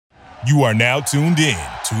You are now tuned in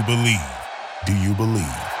to Believe. Do you believe?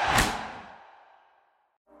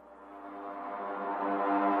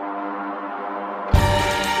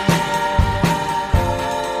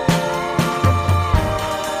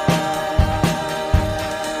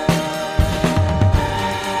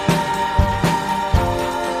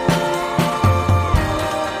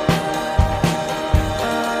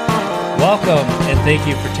 Welcome, and thank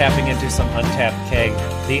you for tapping into some Untapped Keg,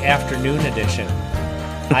 the afternoon edition.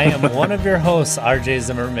 I am one of your hosts, RJ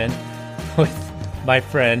Zimmerman, with my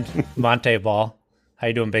friend, Monte Ball. How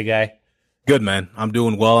you doing, big guy? Good, man. I'm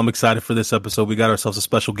doing well. I'm excited for this episode. We got ourselves a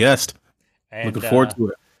special guest. And, looking forward to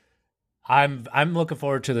it. I'm looking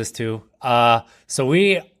forward to this, too. So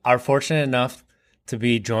we are fortunate enough to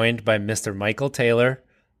be joined by Mr. Michael Taylor,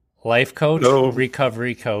 life coach,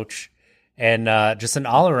 recovery coach, and just an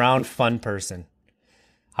all-around fun person.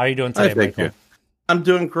 How are you doing today, Michael? You. I'm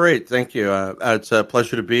doing great. Thank you. It's a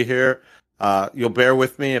pleasure to be here. You'll bear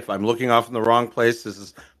with me if I'm looking off in the wrong place. This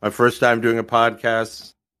is my first time doing a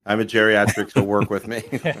podcast. I'm a geriatric, so work with me.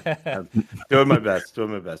 I'm doing my best.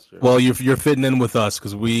 Well, you're fitting in with us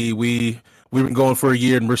because we've been going for a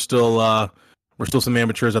year and we're still some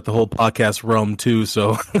amateurs at the whole podcast realm too.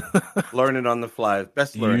 So learning on the fly,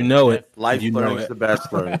 best learning. You know it. Life learning is the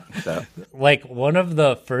best learning. So. Like one of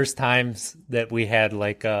the first times that we had,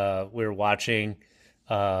 we were watching.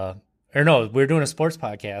 We were doing a sports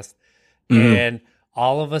podcast, and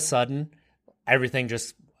all of a sudden, everything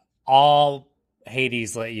just all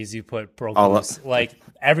Hades, like as you put, broke loose. Like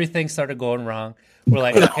everything started going wrong. We're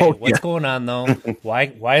like, okay, what's going on though?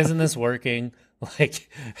 Why isn't this working? Like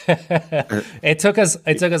it took us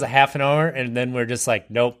a half an hour, and then we're just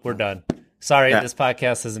like, nope, we're done. Sorry, this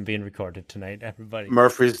podcast isn't being recorded tonight, everybody.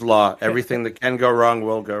 Murphy's Law. Everything that can go wrong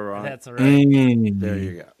will go wrong. That's right. There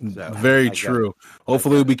you go. So, very true.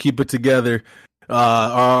 Hopefully we keep it together.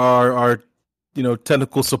 Our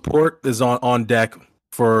technical support is on deck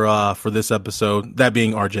for this episode. That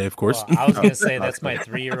being RJ, of course. Well, I was gonna say that's my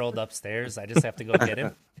 3-year-old upstairs. I just have to go get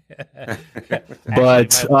him. But my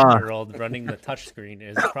 1-year-old running the touchscreen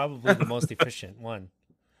is probably the most efficient one.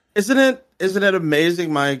 Isn't it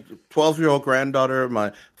amazing? My 12-year-old granddaughter,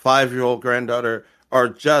 my 5-year-old granddaughter are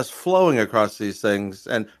just flowing across these things.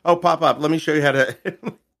 And pop up! Let me show you how to.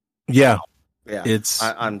 yeah.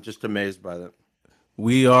 I'm just amazed by that.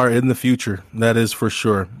 We are in the future. That is for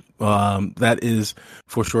sure. But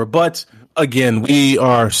again, we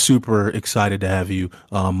are super excited to have you,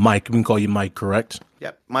 Mike. We can call you Mike, correct?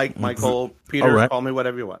 Yep, Mike, Michael, Peter, right. Call me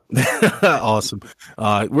whatever you want. Awesome.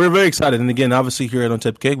 We're very excited. And again, obviously here at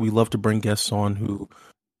Untapped Keg, we love to bring guests on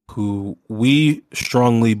who we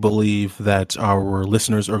strongly believe that our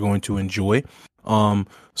listeners are going to enjoy.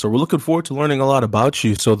 So we're looking forward to learning a lot about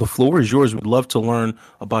you. So the floor is yours. We'd love to learn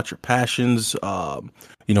about your passions,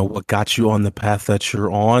 what got you on the path that you're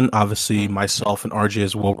on. Obviously, myself and RJ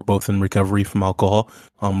as well, we're both in recovery from alcohol.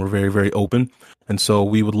 We're very, very open. And so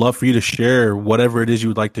we would love for you to share whatever it is you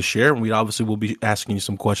would like to share. And we obviously will be asking you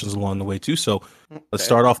some questions along the way too. So Let's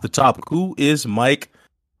start off the top. Who is Mike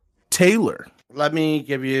Taylor? Let me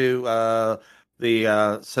give you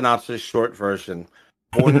the synopsis short version.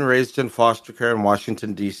 Born and raised in foster care in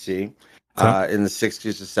Washington, D.C. In the 60s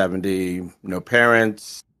to 70s. No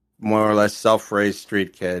parents, more or less self-raised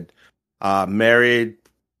street kid. Married,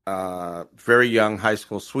 very young high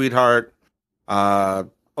school sweetheart.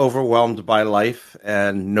 Overwhelmed by life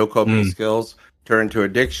and no coping skills. Turned to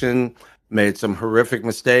addiction. Made some horrific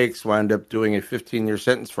mistakes. Wound up doing a 15-year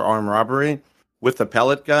sentence for armed robbery with a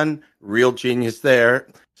pellet gun. Real genius there.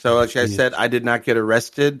 So like I said, I did not get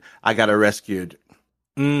arrested. I got rescued.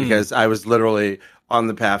 Because I was literally on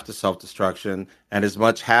the path to self-destruction, and as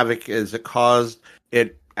much havoc as it caused,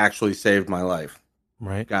 it actually saved my life.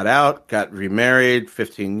 Right. Got out, got remarried,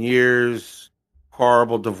 15 years,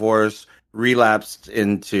 horrible divorce, relapsed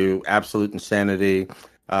into absolute insanity.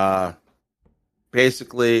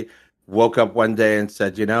 Basically woke up one day and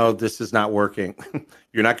said, this is not working.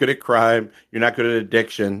 You're not good at crime. You're not good at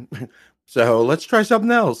addiction. So let's try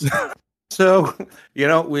something else. So,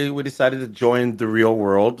 we decided to join the real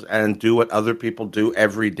world and do what other people do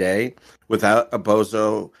every day without a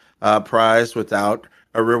bozo prize, without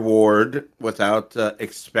a reward, without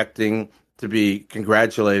expecting to be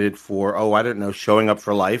congratulated for, showing up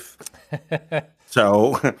for life.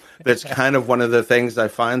 So that's kind of one of the things I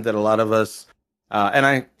find that a lot of us, and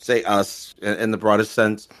I say us in the broadest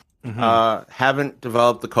sense, haven't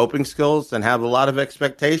developed the coping skills and have a lot of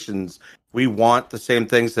expectations. We want the same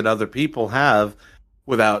things that other people have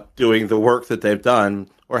without doing the work that they've done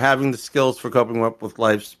or having the skills for coping up with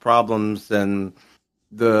life's problems and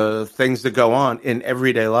the things that go on in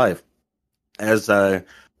everyday life. As I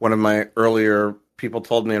one of my earlier people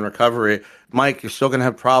told me in recovery, Mike, you're still going to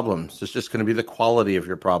have problems. It's just going to be the quality of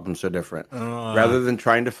your problems are different. Rather than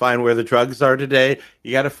trying to find where the drugs are today,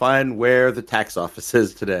 you got to find where the tax office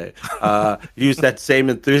is today. Use that same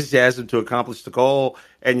enthusiasm to accomplish the goal,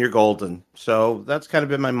 and you're golden. So that's kind of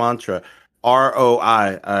been my mantra.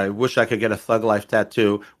 ROI. I wish I could get a Thug Life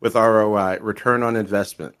tattoo with ROI, return on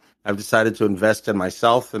investment. I've decided to invest in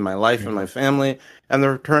myself, in my life, and my family, and the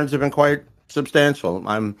returns have been quite substantial.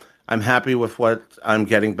 I'm happy with what I'm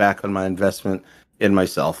getting back on my investment in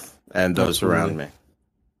myself and those around me.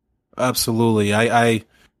 Absolutely.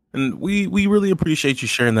 And we really appreciate you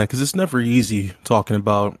sharing that, because it's never easy talking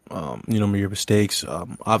about your mistakes.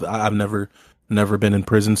 I've never been in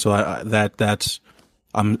prison, so that's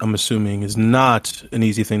I'm assuming is not an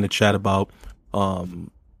easy thing to chat about.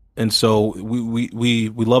 And so we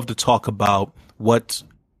love to talk about what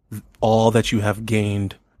all that you have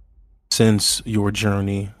gained since your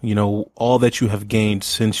journey, all that you have gained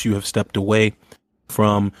since you have stepped away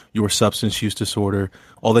from your substance use disorder,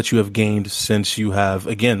 all that you have gained since you have,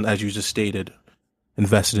 again, as you just stated,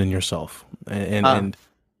 invested in yourself. And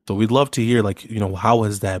so we'd love to hear, how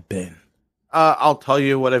has that been? I'll tell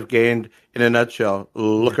you what I've gained in a nutshell.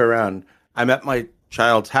 Look around. I'm at my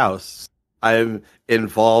child's house. I'm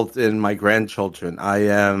involved in my grandchildren. I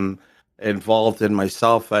am involved in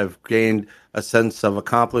myself. I've gained a sense of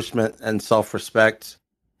accomplishment and self-respect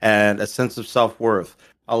and a sense of self-worth.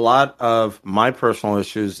 A lot of my personal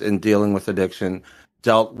issues in dealing with addiction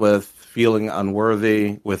dealt with feeling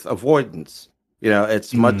unworthy, with avoidance.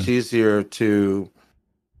 It's much easier to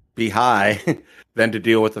be high than to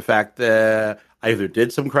deal with the fact that I either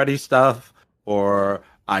did some cruddy stuff, or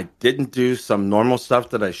I didn't do some normal stuff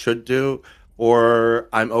that I should do, or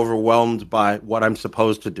I'm overwhelmed by what I'm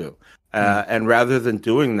supposed to do. And rather than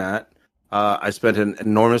doing that, I spent an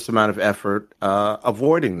enormous amount of effort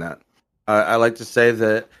avoiding that. I like to say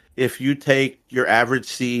that if you take your average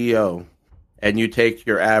CEO and you take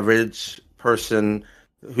your average person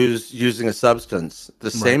who's using a substance,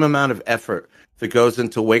 the same amount of effort that goes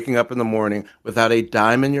into waking up in the morning without a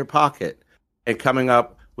dime in your pocket and coming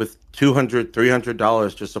up with $200,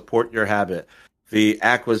 $300 to support your habit, the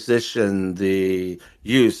acquisition, the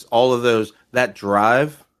use, all of those, that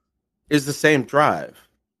drive is the same drive.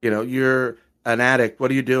 You're an addict. What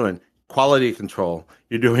are you doing? Quality control.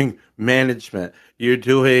 You're doing management. You're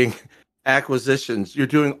doing acquisitions. You're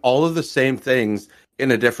doing all of the same things in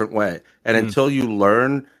a different way. And until you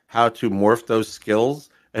learn how to morph those skills,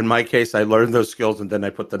 in my case, I learned those skills and then I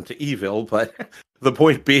put them to evil. But the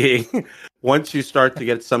point being, once you start to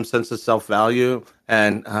get some sense of self-value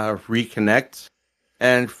and reconnect,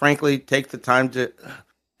 and frankly, take the time to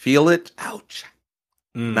feel it, ouch.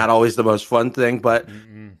 Not always the most fun thing, but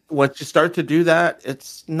once you start to do that,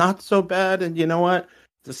 it's not so bad. And you know what?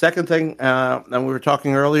 The second thing, and we were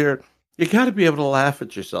talking earlier, you got to be able to laugh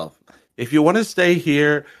at yourself. If you want to stay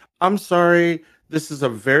here, I'm sorry, this is a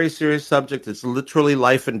very serious subject. It's literally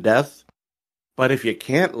life and death. But if you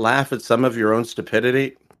can't laugh at some of your own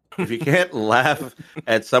stupidity, if you can't laugh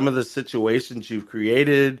at some of the situations you've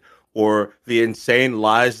created or the insane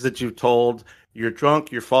lies that you've told, you're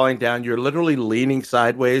drunk, you're falling down, you're literally leaning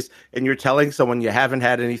sideways, and you're telling someone you haven't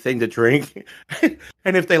had anything to drink.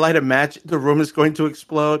 And if they light a match, the room is going to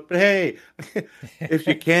explode. But hey, if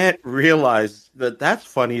you can't realize that, that's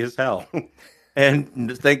funny as hell.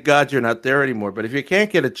 And thank God you're not there anymore. But if you can't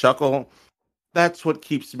get a chuckle, that's what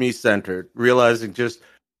keeps me centered. Realizing just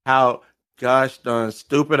how gosh darn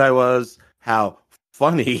stupid I was, how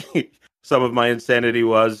funny some of my insanity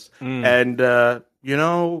was. And,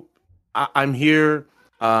 I'm here.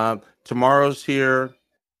 Tomorrow's here.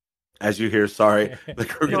 As you hear, sorry. The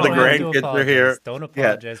grandkids are here. Don't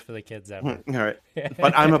apologize for the kids ever. All right.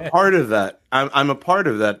 But I'm a part of that. I'm a part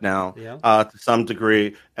of that now, to some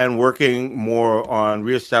degree, and working more on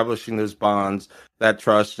reestablishing those bonds, that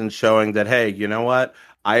trust, and showing that, hey, you know what?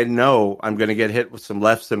 I know I'm going to get hit with some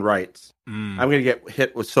lefts and rights. I'm going to get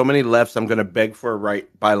hit with so many lefts, I'm going to beg for a right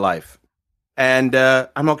by life. And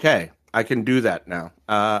I'm okay. I can do that now.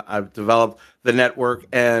 I've developed the network,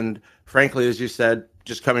 and frankly, as you said,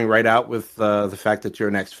 just coming right out with the fact that you're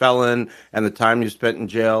an ex-felon and the time you spent in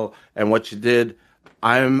jail and what you did,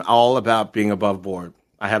 I'm all about being above board.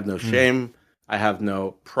 I have no shame. I have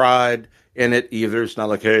no pride in it either. It's not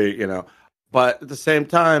like, hey, but at the same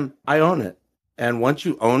time, I own it. And once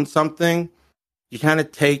you own something, you kind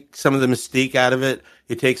of take some of the mystique out of it.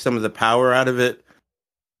 You take some of the power out of it.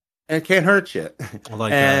 And it can't hurt you. I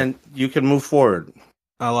like and that. You can move forward.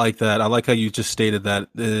 I like that. I like how you just stated that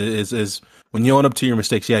is when you own up to your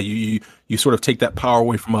mistakes, you sort of take that power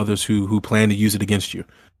away from others who plan to use it against you.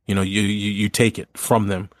 you take it from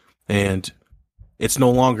them, and it's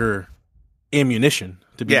no longer ammunition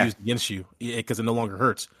to be used against you because it no longer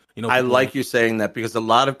hurts. I like you saying that, because a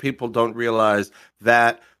lot of people don't realize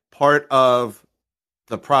that part of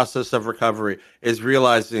the process of recovery is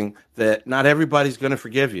realizing that not everybody's going to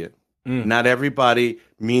forgive you. Not everybody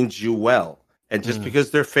means you well. And just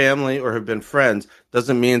because they're family or have been friends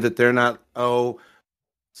doesn't mean that they're not,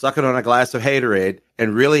 sucking on a glass of haterade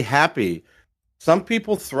and really happy. Some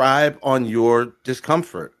people thrive on your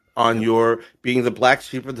discomfort, on your being the black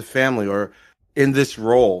sheep of the family, or in this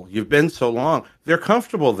role. You've been so long. They're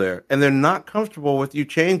comfortable there, and they're not comfortable with you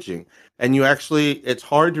changing. And you actually, it's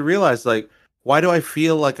hard to realize, like, why do I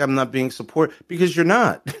feel like I'm not being supported? Because you're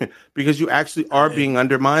not. Because you actually are being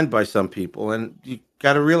undermined by some people, and you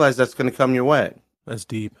got to realize that's going to come your way. That's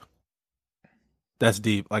deep. That's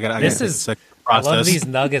deep. I love these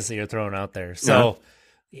nuggets that you're throwing out there. So,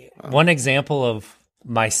 one example of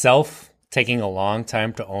myself taking a long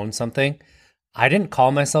time to own something. I didn't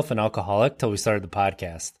call myself an alcoholic till we started the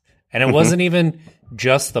podcast. And it wasn't even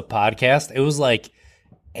just the podcast. It was like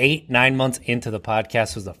 8-9 months into the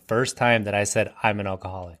podcast was the first time that I said I'm an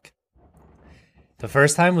alcoholic. The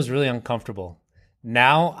first time was really uncomfortable.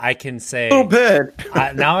 Now I can say a little bit.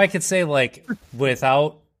 Now I could say, like,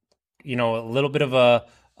 without, a little bit of a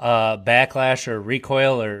backlash or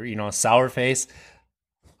recoil or, a sour face,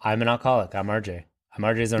 I'm an alcoholic. I'm RJ. I'm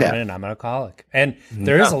RJ Zimmerman, and I'm an alcoholic. And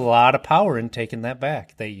there is a lot of power in taking that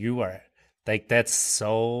back, that you are. Like, that's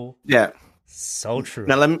so true.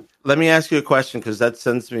 Now, let me ask you a question, because that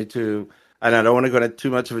sends me to, and I don't want to go into too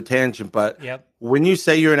much of a tangent, but when you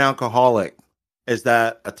say you're an alcoholic, is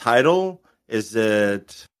that a title? Is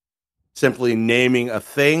it simply naming a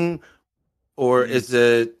thing? Or is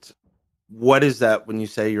it, what is that when you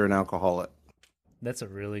say you're an alcoholic? That's a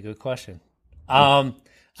really good question. I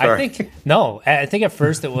think at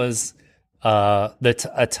first it was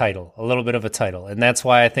a title, a little bit of a title. And that's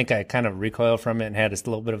why I think I kind of recoiled from it and had a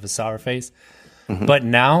little bit of a sour face. But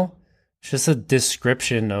now it's just a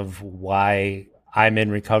description of why I'm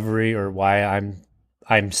in recovery or why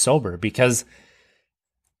I'm sober. Because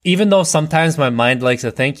even though sometimes my mind likes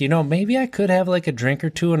to think, maybe I could have like a drink or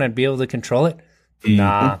two and I'd be able to control it.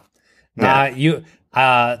 Nah, you...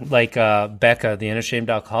 Becca, the unashamed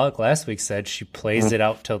alcoholic, last week said she plays it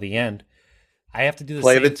out till the end. I have to do the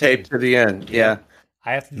play same the tape thing. to the end. Yeah,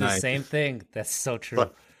 I have to do the same thing. That's so true.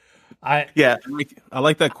 I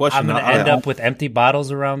like that question. I'm going to end up with empty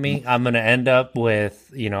bottles around me. I'm going to end up with,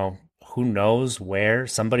 who knows where,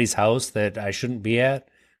 somebody's house that I shouldn't be at,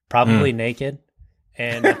 probably naked,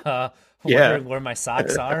 and wondering where my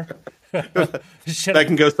socks are. That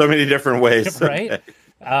can go so many different ways, right?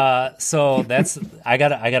 So that's, I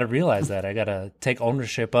gotta realize that. I gotta take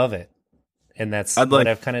ownership of it. And that's what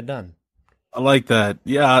I've kind of done. I like that.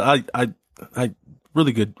 Yeah. I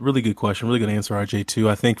really good question. Really good answer, RJ, too.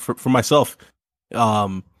 I think for myself,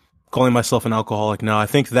 calling myself an alcoholic now, I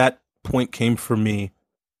think that point came for me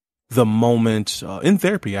the moment, in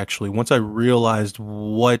therapy, actually, once I realized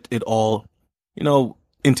what it all,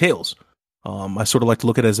 entails. I sort of like to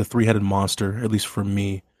look at it as a three-headed monster, at least for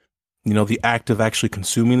me. The act of actually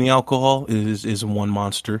consuming the alcohol is one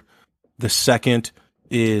monster. The second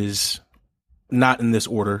is not in this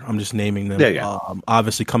order. I'm just naming them.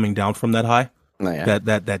 Obviously, coming down from that high,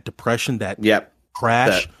 that depression, that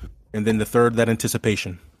crash, and then the third, that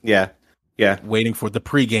anticipation. Waiting for the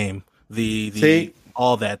pregame, the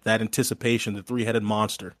all that anticipation, the three-headed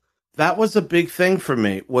monster. That was a big thing for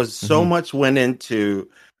me. Was so much went into,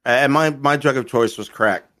 and my drug of choice was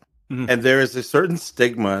crack. And there is a certain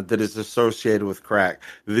stigma that is associated with crack.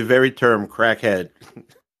 The very term crackhead.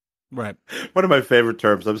 Right. One of my favorite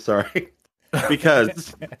terms, I'm sorry.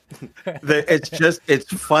 Because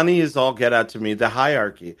it's funny as all get out to me, the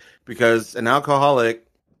hierarchy. Because an alcoholic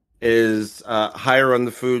is higher on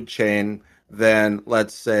the food chain than,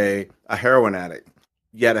 let's say, a heroin addict.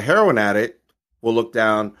 Yet a heroin addict will look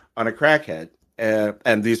down on a crackhead.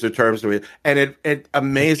 And these are terms and it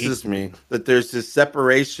amazes me that there's this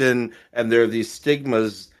separation and there are these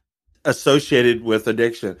stigmas associated with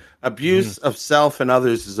addiction. Abuse of self and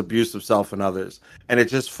others is abuse of self and others. And it's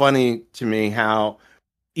just funny to me how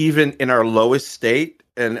even in our lowest state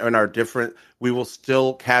and in our different, we will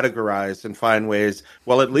still categorize and find ways,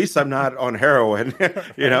 well, at least I'm not on heroin,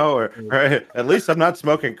 or at least I'm not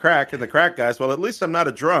smoking crack. And the crack guys, well, at least I'm not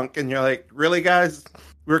a drunk. And you're like, really, guys?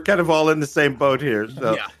 We're kind of all in the same boat here.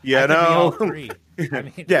 So,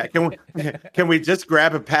 can we just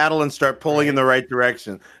grab a paddle and start pulling in the right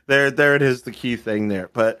direction? There it is, the key thing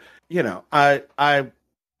there. But, I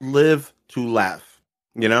live to laugh,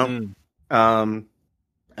 And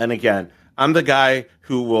again, I'm the guy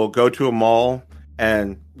who will go to a mall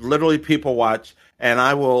and literally people watch, and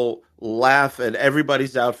I will laugh at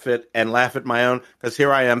everybody's outfit and laugh at my own, because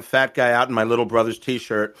here I am, fat guy out in my little brother's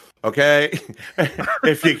t-shirt. Okay,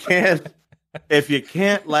 if you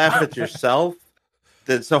can't laugh at yourself,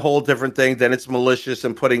 that's a whole different thing. Then it's malicious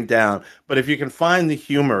and putting down. But if you can find the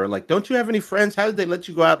humor, like, don't you have any friends? How did they let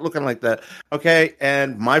you go out looking like that? Okay,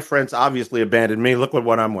 and my friends obviously abandoned me. Look at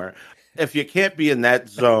what I'm wearing. If you can't be in that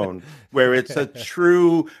zone where it's a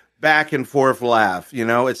true back and forth laugh,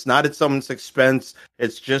 it's not at someone's expense.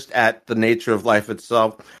 It's just at the nature of life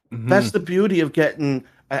itself. Mm-hmm. That's the beauty of getting,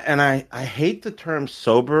 and I hate the term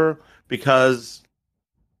sober, because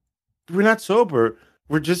we're not sober.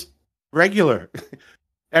 We're just regular.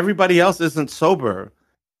 Everybody else isn't sober.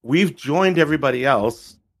 We've joined everybody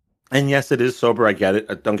else. And yes, it is sober. I get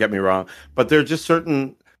it. Don't get me wrong. But there are just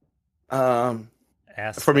certain, for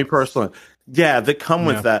me personally, that come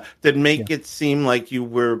with that make it seem like you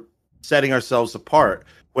were setting ourselves apart,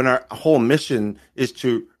 when our whole mission is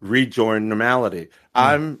to rejoin normality.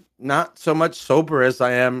 I'm not so much sober as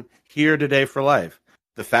I am here today for life.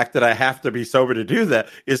 The fact that I have to be sober to do that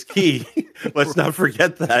is key. Let's not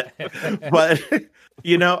forget that. But,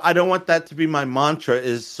 I don't want that to be my mantra,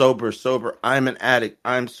 is sober. I'm an addict.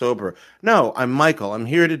 I'm sober. No, I'm Michael. I'm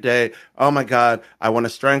here today. Oh my God, I want to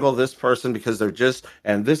strangle this person because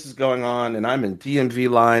and this is going on, and I'm in DMV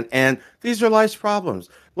line, and these are life's problems.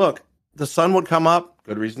 Look, the sun would come up.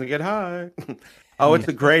 Good reason to get high. Oh, it's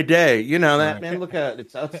a gray day. That, man, look at it.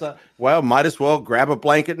 It's outside. Well, might as well grab a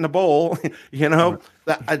blanket and a bowl.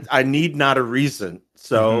 I need not a reason.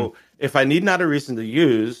 So if I need not a reason to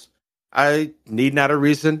use, I need not a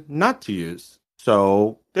reason not to use.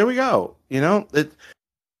 So there we go. I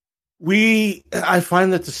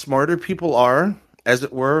find that the smarter people are, as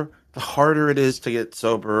it were, the harder it is to get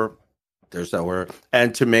sober. There's that word.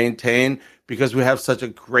 And to maintain, because we have such a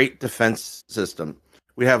great defense system.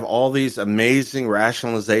 We have all these amazing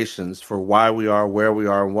rationalizations for why we are where we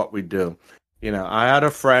are and what we do. I had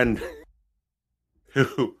a friend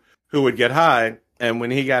who would get high, and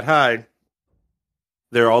when he got high,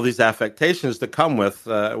 there are all these affectations that come with,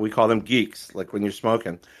 we call them geeks, like when you're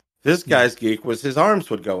smoking. This guy's geek was his arms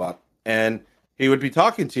would go up, and he would be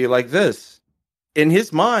talking to you like this. In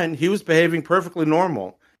his mind, he was behaving perfectly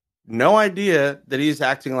normal. No idea that he's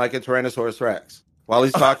acting like a Tyrannosaurus Rex while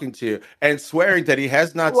he's talking to you, and swearing that he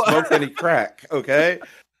has not smoked any crack, okay?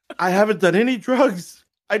 I haven't done any drugs.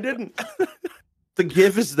 I didn't. The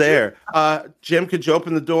give is there. Jim, could you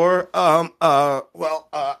open the door?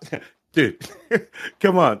 Dude,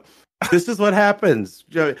 come on. This is what happens.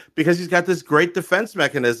 Because he's got this great defense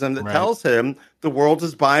mechanism that tells him the world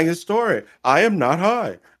is buying his story. I am not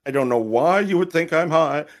high. I don't know why you would think I'm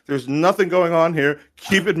high. There's nothing going on here.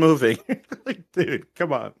 Keep it moving. Like, dude,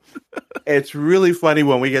 come on. It's really funny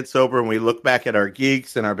when we get sober and we look back at our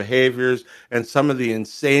geeks and our behaviors and some of the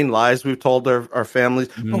insane lies we've told our families,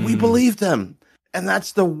 but we believe them. And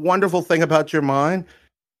that's the wonderful thing about your mind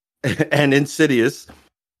and Insidious.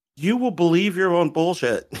 You will believe your own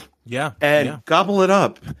bullshit. And gobble it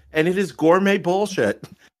up. And it is gourmet bullshit.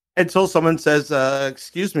 Until someone says,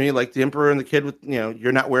 excuse me, like the emperor and the kid with,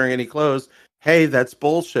 you're not wearing any clothes. Hey, that's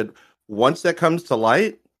bullshit. Once that comes to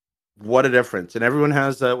light, what a difference. And everyone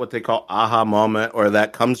has what they call aha moment, or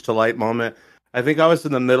that comes to light moment. I think I was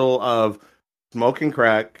in the middle of smoking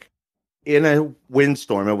crack in a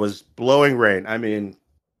windstorm. It was blowing rain. I mean,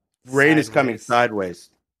 rain is coming sideways.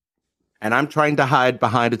 And I'm trying to hide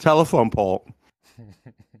behind a telephone pole.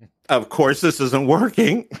 Of course, this isn't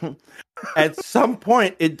working. At some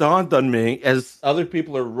point, it dawned on me, as other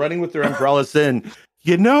people are running with their umbrellas in,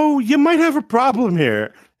 you might have a problem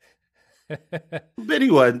here.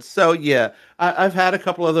 Bitty one. So, I've had a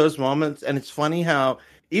couple of those moments, and it's funny how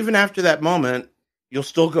even after that moment, you'll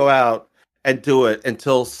still go out and do it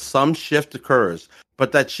until some shift occurs.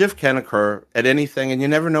 But that shift can occur at anything, and you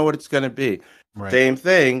never know what it's going to be. Right. Same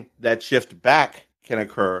thing, that shift back can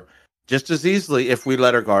occur just as easily if we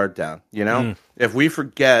let our guard down. If we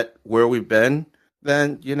forget where we've been,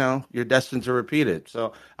 then, you're destined to repeat it.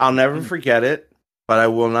 So I'll never forget it, but I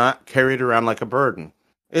will not carry it around like a burden.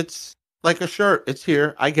 It's like a shirt. It's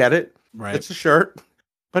here. I get it. Right. It's a shirt,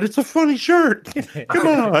 but it's a funny shirt. Come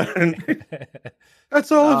on.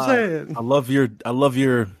 That's all I'm saying. I love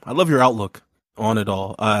your outlook on it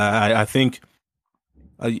all. I think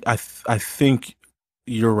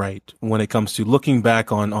you're right when it comes to looking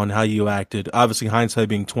back on how you acted. Obviously, hindsight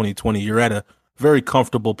being 2020, you're at a very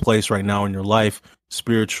comfortable place right now in your life,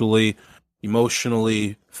 spiritually,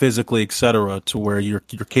 emotionally, physically, etc., to where you're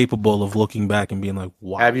capable of looking back and being like,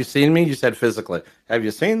 wow. Have you seen me? You said physically. Have you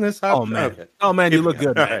seen this? Oh man, Okay. oh man, you look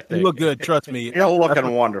good. All Man. right, You look good. Trust me. You're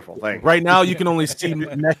looking wonderful. Thank you. Right now, you can only see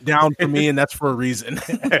neck down for me, and that's for a reason.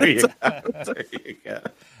 There you go. There you go.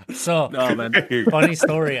 So, No, man. funny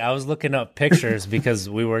story. I was looking up pictures because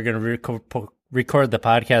we were going to record the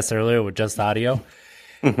podcast earlier with just audio.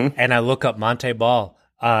 And I look up Monte Ball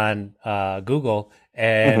on Google,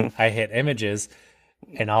 and I hit images,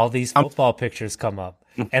 and all these football pictures come up.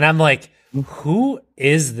 And I'm like, who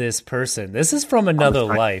is this person? This is from another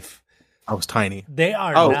life. I was tiny. They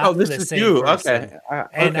are not this the is same you. person. Okay.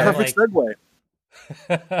 And I'm Perfect like, segue.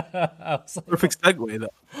 I was like, Perfect segue,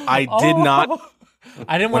 though. I did not.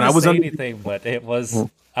 I didn't When want I to was say under- anything, but it was.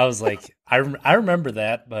 I was like, I remember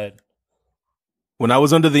that, but When I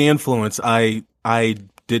was under the influence, I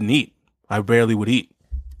didn't eat. I barely would eat.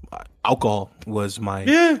 Alcohol was my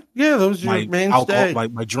Those are my your mainstay. alcohol,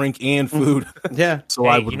 my drink and food. Yeah. So hey,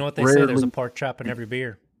 I would you know what they say? There's a rarely- pork chop in every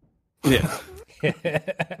beer. yeah.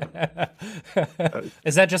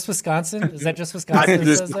 Is that just Wisconsin? Is that just Wisconsin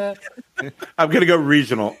that says that? I'm gonna go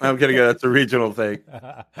regional. That's a regional thing.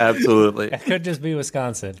 Absolutely. It could just be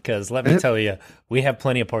Wisconsin, because let me tell you, we have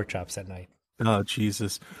plenty of pork chops at night. Oh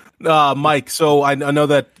Jesus, Mike. So I know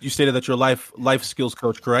that you stated that you're a life skills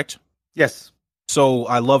coach, correct? Yes. So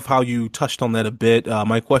I love how you touched on that a bit.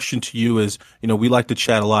 My question to you is, we like to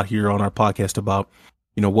chat a lot here on our podcast about,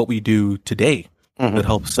 what we do today that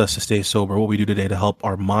helps us to stay sober, what we do today to help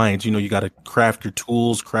our minds. You got to craft your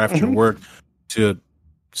tools, craft your work to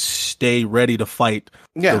stay ready to fight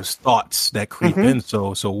those thoughts that creep in.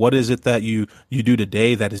 So what is it that you do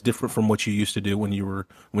today that is different from what you used to do when you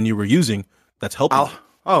were using that's helping you?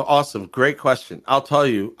 Oh, awesome. Great question. I'll tell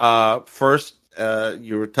you. First,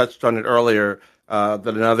 you were touched on it earlier that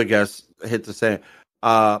another guest hit the same.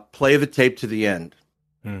 Play the tape to the end.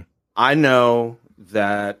 I know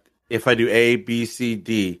that if I do A, B, C,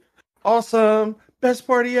 D, awesome, best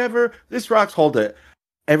party ever, this rocks, hold it.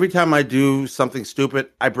 Every time I do something stupid,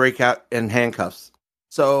 I break out in handcuffs.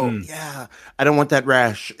 So, yeah, I don't want that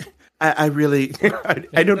rash. I really,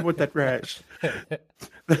 I don't want that rash.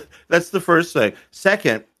 That's the first thing.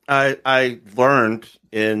 Second, I learned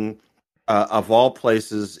in, of all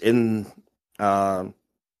places, in a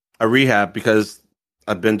rehab, because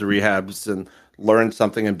I've been to rehabs and learned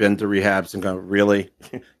something and been to rehabs and go,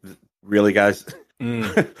 really, guys?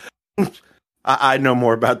 I know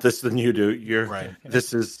more about this than you do. You're right.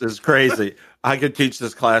 This is crazy. I could teach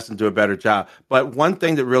this class and do a better job. But one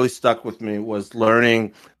thing that really stuck with me was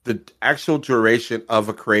learning the actual duration of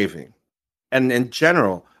a craving. And in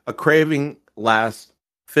general, a craving lasts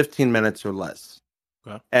 15 minutes or less.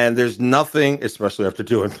 Okay. And there's nothing, especially after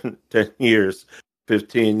doing 10 years,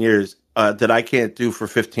 15 years, that I can't do for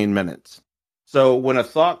 15 minutes. So when a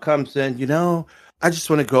thought comes in, I just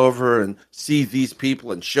want to go over and see these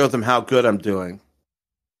people and show them how good I'm doing.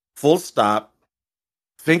 Full stop.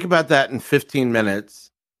 Think about that in 15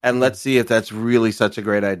 minutes, and let's see if that's really such a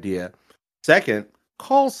great idea. Second,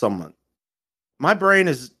 call someone. My brain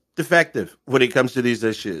is defective when it comes to these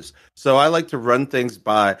issues. So I like to run things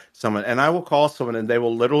by someone, and I will call someone, and they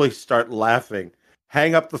will literally start laughing,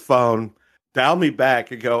 hang up the phone, dial me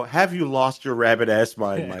back and go, have you lost your rabbit ass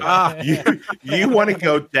mind, Mike? You want to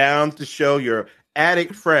go down to show your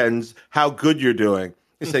addict friends how good you're doing.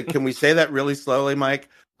 He said, can we say that really slowly, Mike?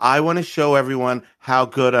 I want to show everyone how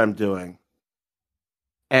good I'm doing.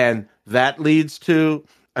 And that leads to,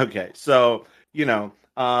 okay, so,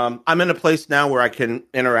 I'm in a place now where I can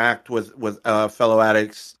interact with fellow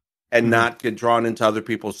addicts and not get drawn into other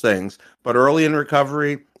people's things. But early in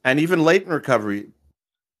recovery and even late in recovery,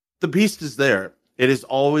 the beast is there. It is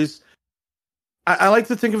always, I like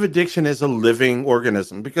to think of addiction as a living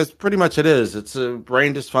organism, because pretty much it is. It's a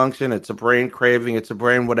brain dysfunction. It's a brain craving. It's a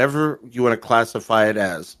brain, whatever you want to classify it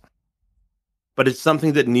as. But it's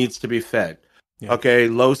something that needs to be fed. Yeah. Okay,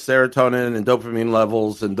 low serotonin and dopamine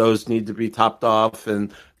levels, and those need to be topped off.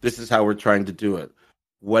 And this is how we're trying to do it.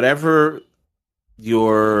 Whatever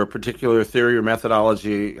your particular theory or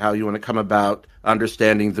methodology, how you want to come about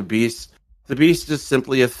understanding the beast is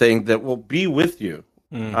simply a thing that will be with you.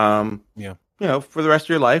 For the rest of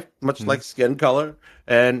your life, much like skin color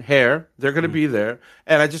and hair, they're going to be there.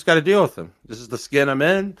 And I just got to deal with them. This is the skin I'm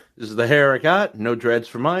in. This is the hair I got. No dreads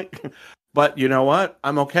for Mike. But you know what?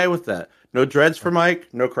 I'm okay with that. No dreads for Mike.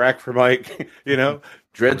 No crack for Mike.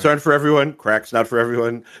 Dreads aren't for everyone. Crack's not for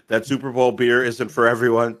everyone. That Super Bowl beer isn't for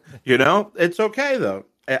everyone. It's okay, though.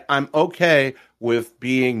 I'm okay with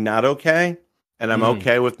being not okay. And I'm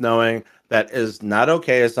okay with knowing that as not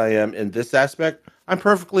okay as I am in this aspect, I'm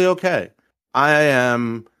perfectly okay. I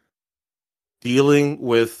am dealing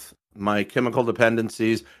with my chemical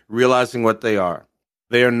dependencies, realizing what they are.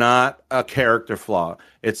 They are not a character flaw.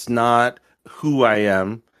 It's not who I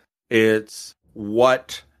am. It's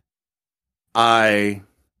what I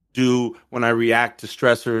do when I react to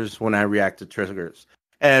stressors, when I react to triggers.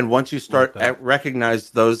 And once you start to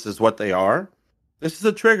recognize those as what they are, this is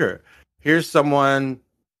a trigger. Here's someone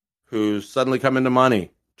who's suddenly come into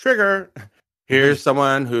money. Trigger. Here's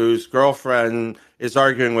someone whose girlfriend is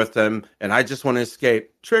arguing with them, and I just want to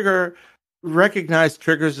escape. Trigger. Recognize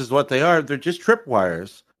triggers as what they are. They're just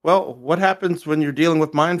tripwires. Well, what happens when you're dealing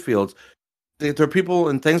with minefields? There are people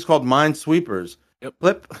and things called minesweepers. Yep.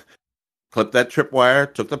 Clip that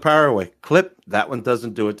tripwire, took the power away. Clip, that one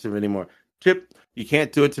doesn't do it to me anymore. Chip, you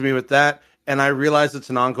can't do it to me with that. And I realize it's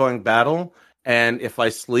an ongoing battle. And if I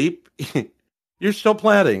sleep, you're still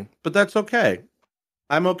planning, but that's okay.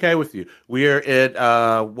 I'm okay with you. We're at,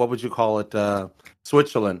 what would you call it?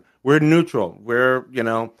 Switzerland. We're neutral. We're,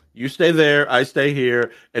 you stay there, I stay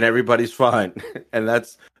here, and everybody's fine. And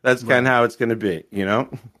that's kind of how it's going to be,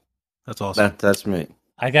 That's awesome. That's me.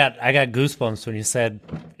 I got goosebumps when you said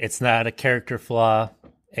it's not a character flaw.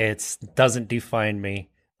 It doesn't define me.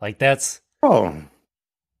 Like that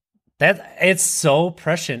it's so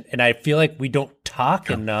prescient, and I feel like we don't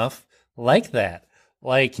talk enough like that.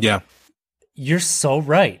 Like, yeah, you're so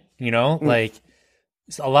right. Like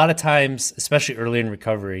a lot of times, especially early in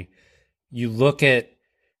recovery, you look at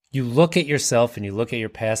yourself and you look at your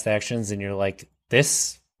past actions, and you're like,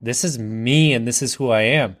 this is me, and this is who I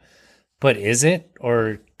am. But is it,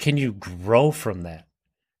 or can you grow from that?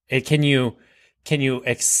 Can you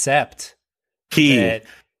accept that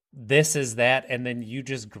this is that, and then you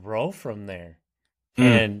just grow from there?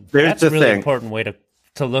 And that's a really important way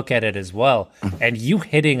to look at it as well. And you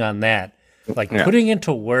hitting on that, like putting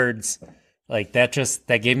into words, like that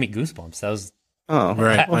gave me goosebumps. That was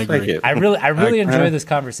right. Well, thank you. I really enjoy this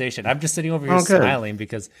conversation. I'm just sitting over here smiling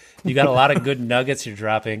because you got a lot of good nuggets you're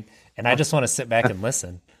dropping, and I just want to sit back and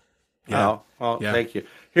listen. Yeah. Thank you.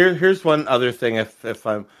 Here's one other thing. If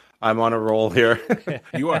I'm on a roll here,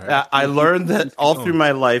 you are. I learned that all through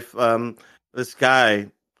my life, this guy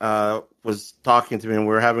was talking to me, and we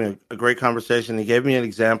were having a great conversation. He gave me an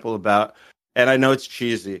example about, and I know it's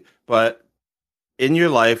cheesy, but in your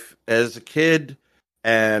life as a kid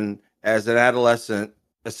and as an adolescent,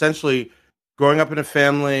 essentially growing up in a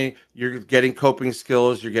family, you're getting coping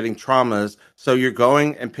skills, you're getting traumas. So you're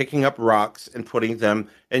going and picking up rocks and putting them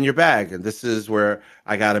in your bag. And this is where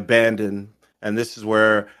I got abandoned. And this is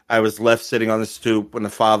where I was left sitting on the stoop when the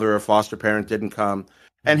father or foster parent didn't come.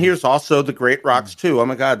 And here's also the great rocks too. Oh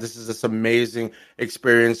my God, this is this amazing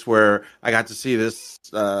experience where I got to see this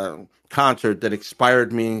concert that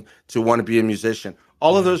inspired me to want to be a musician.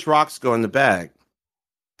 All of those rocks go in the bag.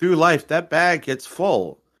 Through life, that bag gets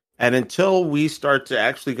full. And until we start to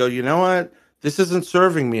actually go, you know what? This isn't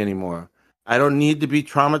serving me anymore. I don't need to be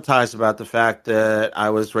traumatized about the fact that I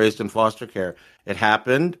was raised in foster care. It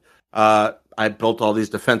happened. I built all these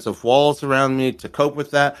defensive walls around me to cope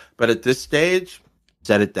with that. But at this stage,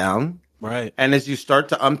 set it down. Right. And as you start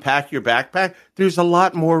to unpack your backpack, there's a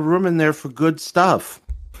lot more room in there for good stuff.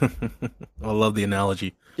 I love the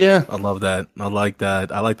analogy. Yeah. I love that. I like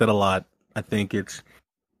that. I like that a lot. I think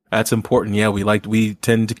that's important. Yeah, we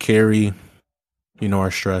tend to carry,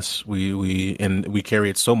 our stress. We carry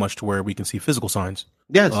it so much to where we can see physical signs.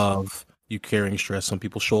 Yes. Of you carrying stress. Some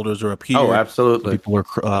people's shoulders are up here. Oh, absolutely. Some people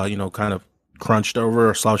are, kind of crunched over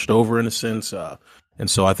or slouched over in a sense. And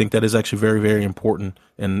so I think that is actually very, very important.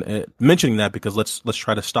 And mentioning that because let's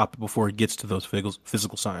try to stop it before it gets to those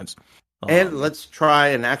physical signs. And let's try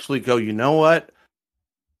and actually go, you know what?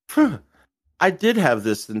 I did have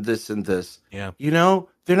this and this and this. Yeah.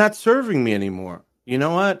 They're not serving me anymore. You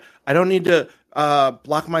know what? I don't need to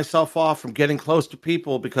block myself off from getting close to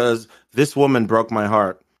people because this woman broke my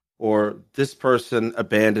heart or this person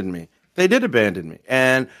abandoned me. They did abandon me.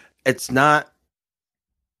 And it's not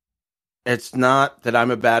that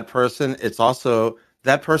I'm a bad person. It's also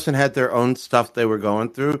that person had their own stuff they were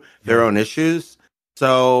going through, their own issues.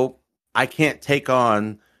 So I can't take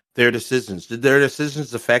on their decisions. Did their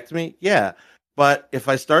decisions affect me? Yeah. But if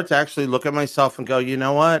I start to actually look at myself and go, you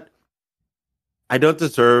know what? I don't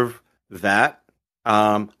deserve that.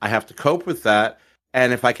 I have to cope with that.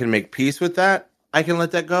 And if I can make peace with that, I can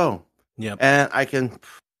let that go. Yeah. And I can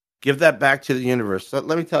give that back to the universe. So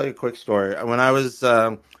let me tell you a quick story. When I was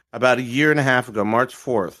about a year and a half ago, March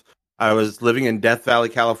 4th, I was living in Death Valley,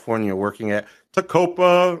 California, working at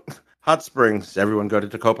Tacoma Hot Springs. Everyone go to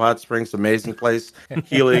Tacoma Hot Springs. Amazing place.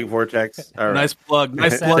 Healing Vortex. All right. Nice plug.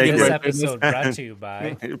 Nice plug. This episode brought to you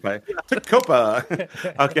by Tacoma.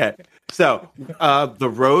 Okay. So the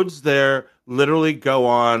roads there literally go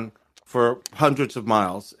on for hundreds of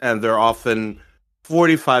miles, and they're often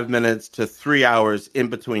 45 minutes to 3 hours in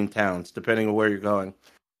between towns, depending on where you're going.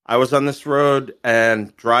 I was on this road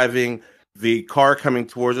and driving the car coming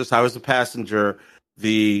towards us. I was a passenger.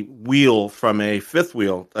 The wheel from a fifth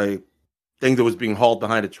wheel, a thing that was being hauled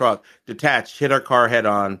behind a truck, detached, hit our car head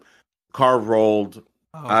on. Car rolled.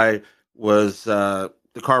 I was the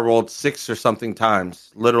car rolled 6 or something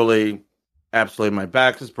times. Literally, absolutely. My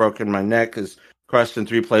back is broken. My neck is crushed in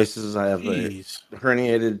 3 places. I have a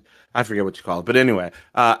herniated. I forget what you call it, but anyway,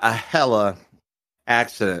 a hella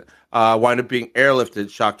accident. Wound up being airlifted,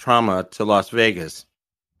 shock trauma, to Las Vegas.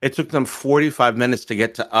 It took them 45 minutes to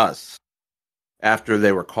get to us after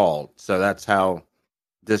they were called. So that's how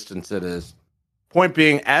distance it is. Point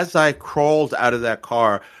being, as I crawled out of that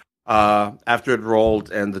car after it rolled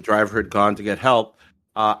and the driver had gone to get help,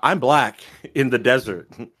 I'm black in the desert.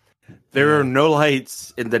 There are no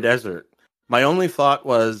lights in the desert. My only thought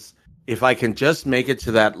was, if I can just make it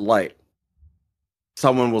to that light,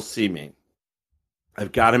 someone will see me.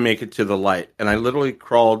 I've got to make it to the light. And I literally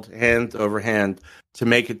crawled hand over hand to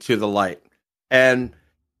make it to the light. And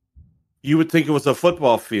you would think it was a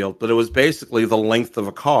football field, but it was basically the length of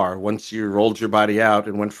a car once you rolled your body out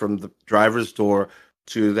and went from the driver's door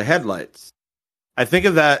to the headlights. I think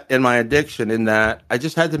of that in my addiction, in that I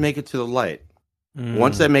just had to make it to the light.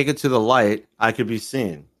 Once I make it to the light, I could be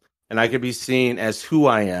seen. And I could be seen as who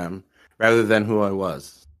I am rather than who I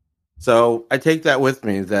was. So I take that with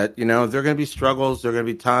me, that, there are going to be struggles, there are going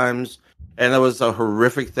to be times, and that was a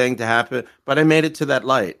horrific thing to happen, but I made it to that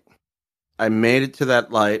light. I made it to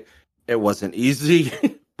that light. It wasn't easy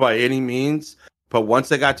by any means, but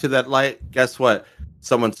once I got to that light, guess what?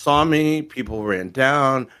 Someone saw me, people ran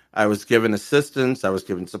down, I was given assistance, I was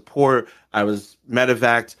given support, I was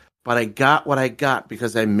medevaced, but I got what I got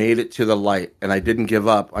because I made it to the light, and I didn't give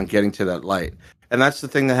up on getting to that light. And that's the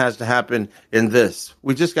thing that has to happen in this.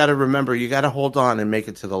 We just got to remember, you got to hold on and make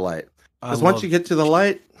it to the light. Because once you get to the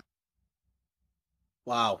light...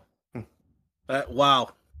 Wow. Wow.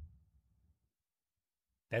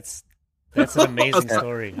 That's an amazing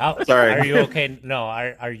story. Sorry. Are you okay? No,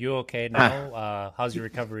 are you okay now? How's your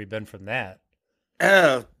recovery been from that?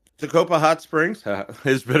 Tecopa Hot Springs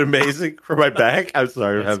has been amazing for my back. I'm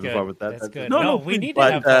sorry, I'm having good. fun with that. That's good. No, we need to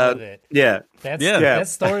have fun with it. Yeah. That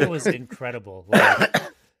story was incredible.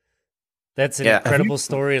 That's an incredible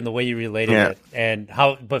story, and the way you related it, and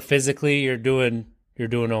how. But physically, you're doing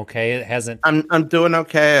okay. It hasn't. I'm doing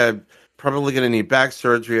okay. I'm probably going to need back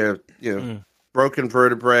surgery. Broken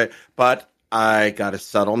vertebrae, but I got a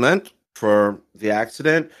settlement for the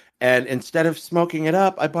accident. And instead of smoking it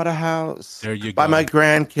up, I bought a house by my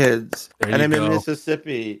grandkids. And I'm in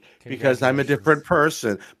Mississippi because I'm a different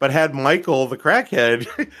person. But had Michael, the crackhead,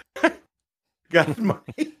 got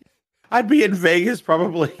money, I'd be in Vegas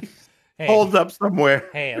probably, holed up somewhere.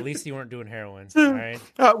 Hey, at least you weren't doing heroin, all right?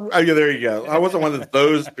 Yeah, there you go. I wasn't one of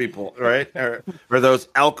those people, right? Or those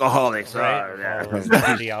alcoholics. Right?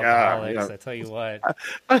 The alcoholics, I tell you what.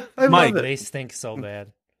 Mike, they stink so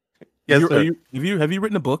bad. Yes, have you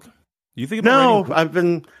written a book? Do you think about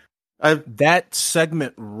writing a book? That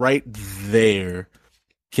segment right there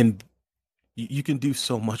you can do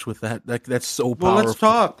so much with that. That's so powerful. Well, let's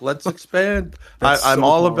talk. Let's expand. I'm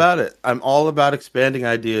all about it. I'm all about expanding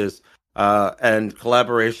ideas and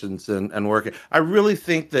collaborations and working. I really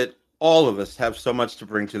think that all of us have so much to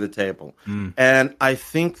bring to the table. And I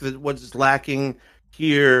think that what's lacking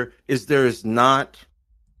here is there is not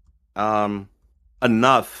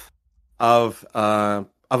enough of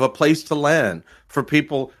a place to land for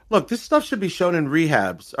people. Look, this stuff should be shown in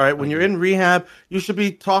rehabs. All right. When you're in rehab, you should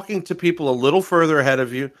be talking to people a little further ahead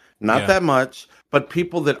of you, not that much, but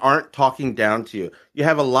people that aren't talking down to you. You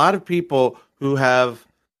have a lot of people who have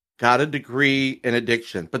got a degree in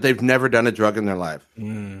addiction, but they've never done a drug in their life.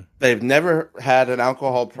 They've never had an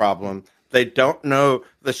alcohol problem. They don't know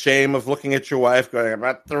the shame of looking at your wife going,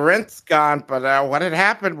 but the rent's gone, but what had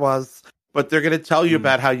happened was... But they're going to tell you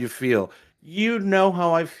about how you feel. You know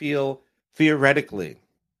how I feel theoretically.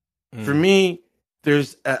 For me,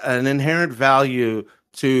 there's an inherent value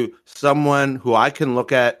to someone who I can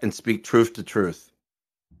look at and speak truth to truth.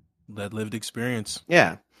 That lived experience.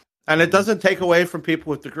 Yeah. And it doesn't take away from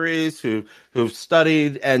people with degrees who've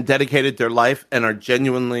studied and dedicated their life and are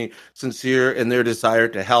genuinely sincere in their desire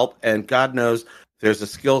to help. And God knows there's a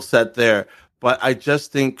skill set there. But I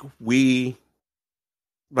just think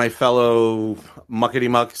my fellow muckety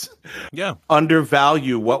mucks,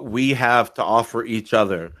 undervalue what we have to offer each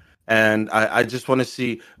other. And I just want to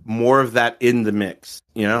see more of that in the mix.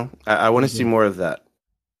 I want to see more of that.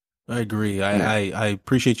 I agree. I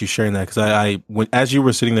appreciate you sharing that because as you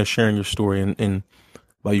were sitting there sharing your story and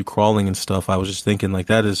about you crawling and stuff, I was just thinking like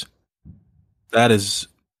that is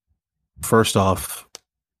first off,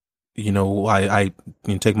 I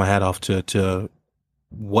take my hat off to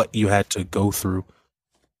what you had to go through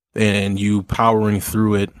and you powering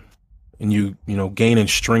through it and gaining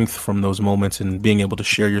strength from those moments and being able to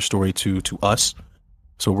share your story to us.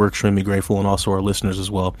 So we're extremely grateful, and also our listeners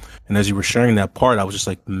as well. And as you were sharing that part, I was just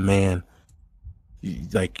like, man,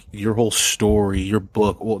 like your whole story, your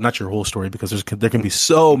book, well, not your whole story, because there can be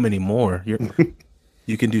so many more.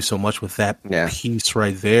 You can do so much with that piece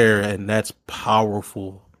right there, and that's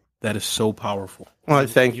powerful. That is so powerful. Well,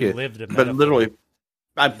 thank you. But literally,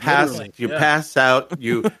 pass out,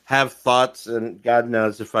 you have thoughts, and God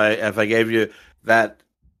knows if I gave you that.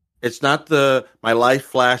 It's not my life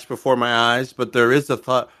flashed before my eyes, but there is a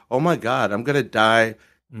thought, oh my God, I'm going to die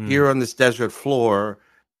here on this desert floor.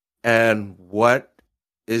 And what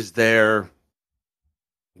is there?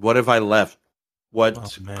 What have I left?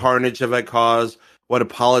 What carnage have I caused? What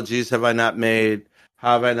apologies have I not made?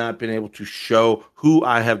 How have I not been able to show who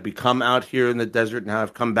I have become out here in the desert and how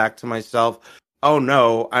I've come back to myself? Oh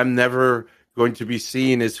no, I'm never going to be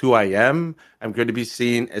seen as who I am. I'm going to be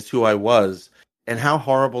seen as who I was. And how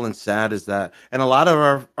horrible and sad is that? And a lot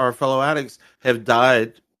of our fellow addicts have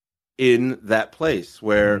died in that place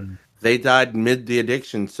where they died mid the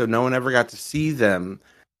addiction. So no one ever got to see them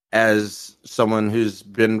as someone who's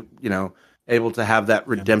been, able to have that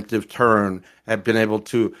redemptive turn, have been able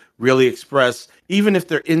to really express, even if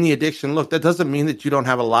they're in the addiction. Look, that doesn't mean that you don't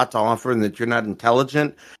have a lot to offer and that you're not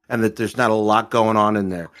intelligent and that there's not a lot going on in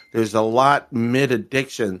there. There's a lot mid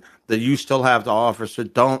addiction that you still have to offer. So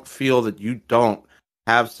don't feel that you don't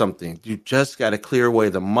have something. You just got to clear away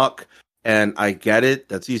the muck. And I get it.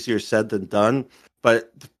 That's easier said than done.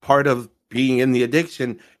 But part of being in the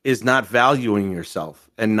addiction is not valuing yourself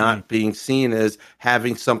and not being seen as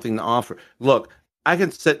having something to offer. Look, I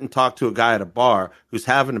can sit and talk to a guy at a bar who's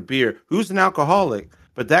having a beer, who's an alcoholic,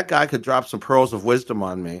 but that guy could drop some pearls of wisdom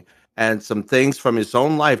on me and some things from his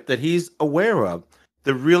own life that he's aware of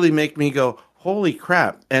that really make me go, holy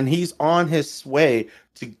crap. And he's on his way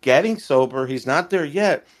to getting sober. He's not there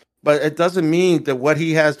yet, but it doesn't mean that what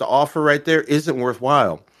he has to offer right there isn't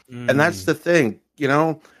worthwhile. And that's the thing,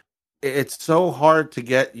 it's so hard to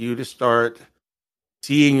get you to start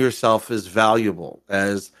seeing yourself as valuable,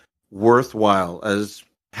 as worthwhile, as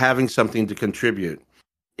having something to contribute.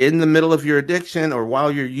 In the middle of your addiction or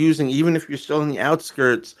while you're using, even if you're still in the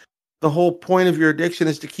outskirts, the whole point of your addiction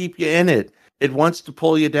is to keep you in it. It wants to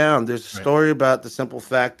pull you down. There's a story about the simple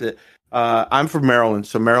fact that I'm from Maryland,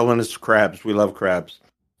 so Maryland is crabs. We love crabs.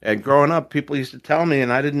 And growing up, people used to tell me,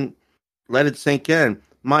 and I didn't let it sink in,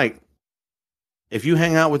 Mike, if you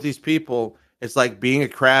hang out with these people, it's like being a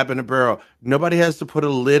crab in a barrel. Nobody has to put a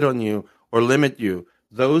lid on you or limit you.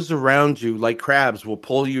 Those around you, like crabs, will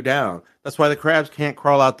pull you down. That's why the crabs can't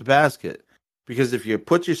crawl out the basket. Because if you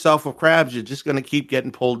put yourself with crabs, you're just going to keep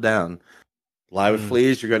getting pulled down. Lie with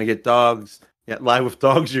fleas, you're going to get dogs. Yeah, lie with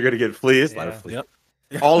dogs, you're going to get fleas. Lie with fleas.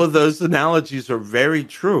 Yep. All of those analogies are very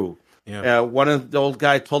true. Yeah. One of the old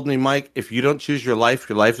guy told me, Mike, if you don't choose your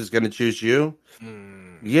life is going to choose you.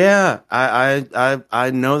 Yeah,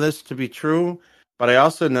 I know this to be true, but I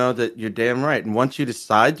also know that you're damn right. And once you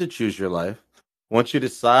decide to choose your life, once you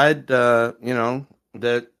decide,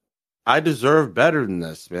 that I deserve better than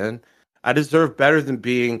this, man. I deserve better than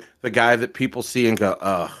being the guy that people see and go,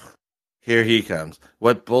 oh, here he comes.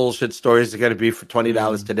 What bullshit story is it going to be for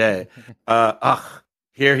 $20 today?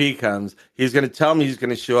 Here he comes. He's going to tell me he's going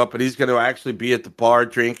to show up, but he's going to actually be at the bar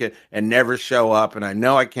drinking and never show up. And I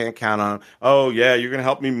know I can't count on him. Oh, yeah, you're going to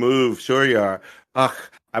help me move. Sure you are.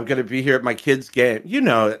 I'm going to be here at my kid's game. You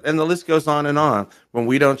know it. And the list goes on and on. When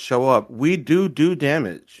we don't show up, we do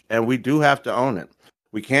damage, and we do have to own it.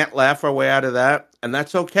 We can't laugh our way out of that, and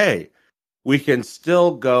that's okay. We can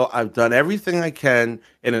still go, I've done everything I can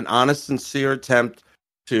in an honest, sincere attempt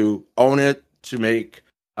to own it, to make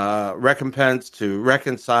recompense, to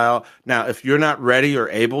reconcile. Now, if you're not ready or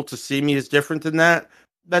able to see me as different than that,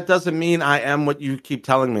 that doesn't mean I am what you keep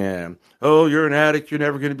telling me I am. Oh, you're an addict. You're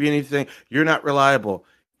never going to be anything. You're not reliable.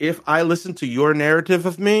 If I listen to your narrative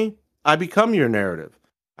of me, I become your narrative.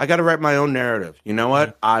 I got to write my own narrative. You know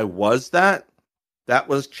what? I was that. That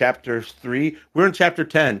was chapter 3. We're in chapter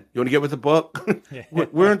 10. You want to get with the book?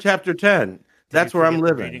 We're in chapter 10. That's where I'm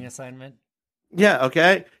living. Reading assignment. Yeah.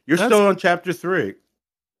 Okay. You're still on chapter 3.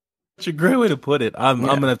 That's a great way to put it. I'm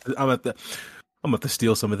gonna have to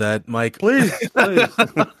steal some of that, Mike. Please.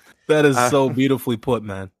 That is so beautifully put,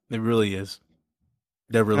 man. It really is.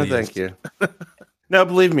 That really is. Thank you. No,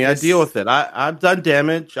 believe me, I deal with it. I've done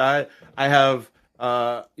damage. I have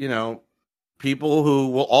people who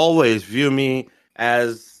will always view me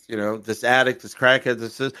as, this addict, this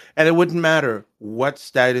crackhead, and it wouldn't matter what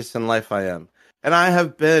status in life I am. And I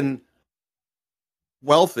have been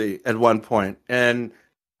wealthy at one point and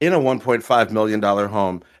in a $1.5 million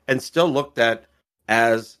home and still looked at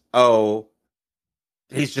as, oh,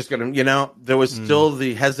 he's just going to, there was still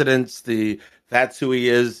the hesitance, that's who he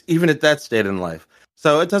is, even at that state in life.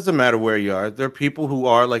 So it doesn't matter where you are. There are people who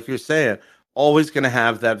are, like you're saying, always going to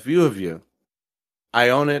have that view of you. I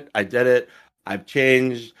own it. I did it. I've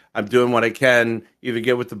changed. I'm doing what I can. Either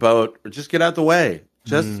get with the boat or just get out the way.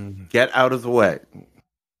 Just get out of the way.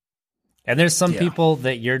 And there's some people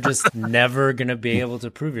that you're just never going to be able to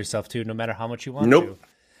prove yourself to, no matter how much you want to.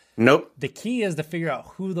 Nope. The key is to figure out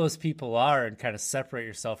who those people are and kind of separate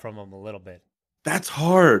yourself from them a little bit. That's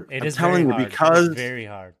hard. I'm telling you, because it's very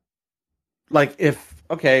hard. Like it's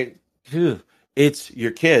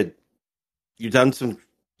your kid. You've done some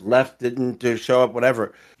didn't show up, whatever.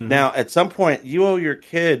 Mm-hmm. Now, at some point, you owe your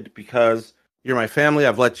kid because you're my family.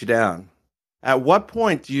 I've let you down. At what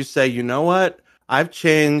point do you say, you know what? I've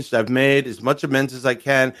changed. I've made as much amends as I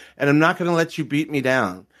can, and I'm not going to let you beat me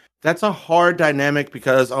down. That's a hard dynamic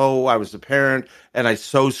because, I was a parent and I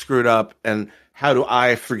so screwed up. And how do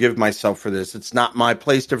I forgive myself for this? It's not my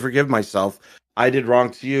place to forgive myself. I did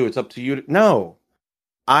wrong to you. It's up to you. No,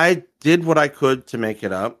 I did what I could to make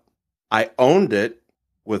it up. I owned it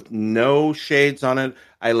with no shades on it.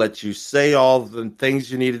 I let you say all the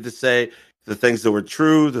things you needed to say, the things that were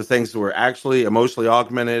true, the things that were actually emotionally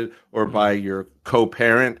augmented or by your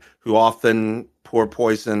co-parent who often pour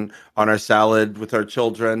poison on our salad with our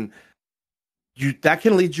children. That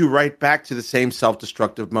can lead you right back to the same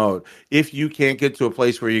self-destructive mode. If you can't get to a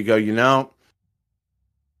place where you go,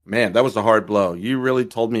 man, that was a hard blow. You really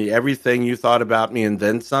told me everything you thought about me and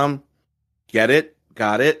then some. Get it?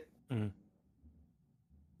 Got it?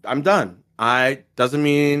 I'm done. Doesn't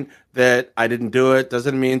mean that I didn't do it.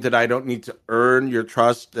 Doesn't mean that I don't need to earn your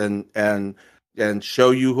trust and show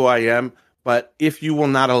you who I am. But if you will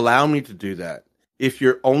not allow me to do that, if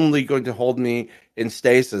you're only going to hold me in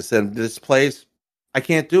stasis in this place, I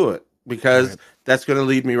can't do it because that's going to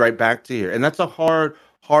lead me right back to here. And that's a hard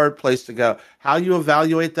place to go. How you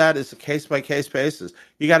evaluate that is a case-by-case basis.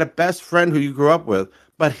 You got a best friend who you grew up with,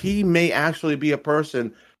 but he may actually be a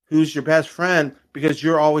person who's your best friend because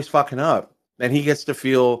you're always fucking up. And he gets to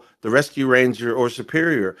feel the rescue ranger or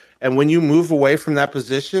superior. And when you move away from that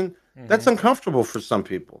position, that's uncomfortable for some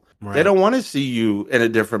people. Right. They don't want to see you in a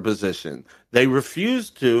different position. They refuse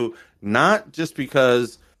to, not just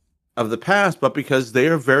because of the past, but because they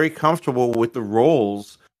are very comfortable with the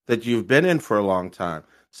roles that you've been in for a long time.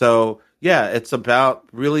 So, it's about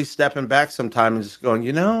really stepping back sometime and just going,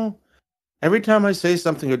 every time I say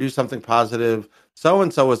something or do something positive,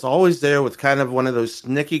 so-and-so is always there with kind of one of those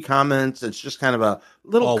snicky comments. It's just kind of a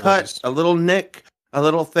little cut, a little nick, a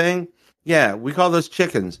little thing. Yeah, we call those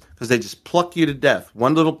chickens because they just pluck you to death,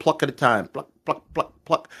 one little pluck at a time. Pluck, pluck, pluck,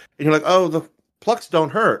 pluck. And you're like, oh, the plucks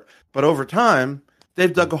don't hurt. But over time,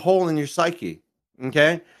 they've dug a hole in your psyche,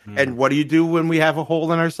 okay? And what do you do when we have a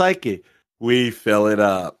hole in our psyche? We fill it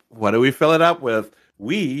up. What do we fill it up with?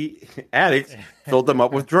 We, addicts, filled them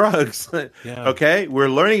up with drugs. Okay? We're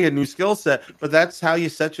learning a new skill set, but that's how you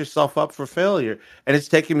set yourself up for failure. And it's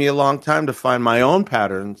taken me a long time to find my own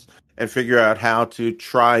patterns and figure out how to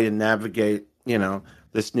try and navigate,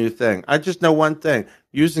 this new thing. I just know one thing.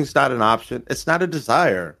 Using's not an option. It's not a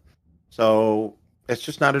desire. So it's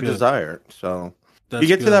just not a desire. So you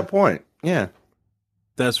get to that point. Yeah.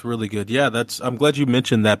 That's really good. Yeah, I'm glad you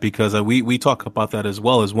mentioned that because we talk about that as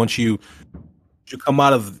well, as once you come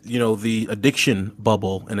out of, the addiction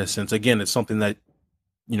bubble, in a sense, again, it's something that,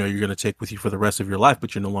 you're going to take with you for the rest of your life,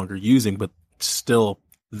 but you're no longer using, but still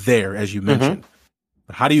there, as you mentioned.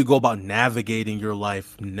 But how do you go about navigating your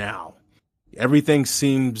life now? Everything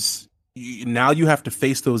seems, now you have to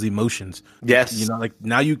face those emotions. Yes.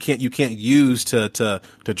 Now you can't use to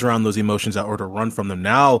drown those emotions out or to run from them.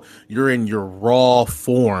 Now you're in your raw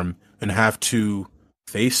form and have to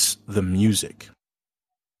face the music.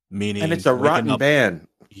 Meaning, and it's a rotten band.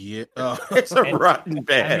 Yeah, it's a rotten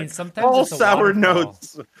band. I mean, sometimes all it's a sour waterfall,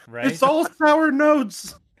 notes, right? It's all sour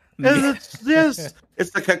notes, and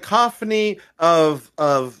it's the cacophony of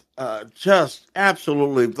just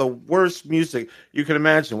absolutely the worst music you can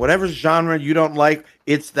imagine. Whatever genre you don't like,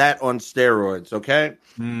 it's that on steroids. Okay.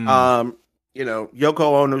 Yoko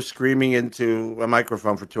Ono screaming into a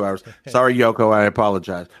microphone for 2 hours. Sorry, Yoko, I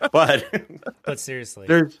apologize, but seriously,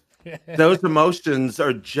 those emotions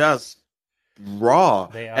are just raw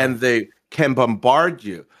and they can bombard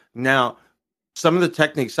you. Now, some of the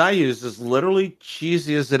techniques I use is literally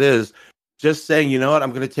cheesy as it is. Just saying, you know what,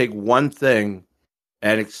 I'm going to take one thing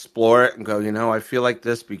and explore it and go, I feel like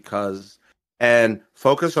this because, and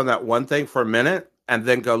focus on that one thing for a minute and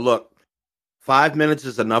then go, look, 5 minutes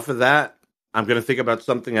is enough of that. I'm going to think about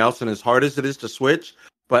something else. And as hard as it is to switch,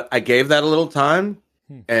 but I gave that a little time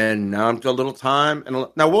and now I'm to a little time. And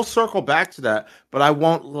now we'll circle back to that, but I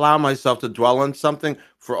won't allow myself to dwell on something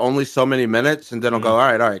for only so many minutes. And then I'll go,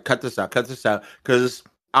 all right, cut this out. Cause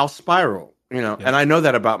I'll spiral, and I know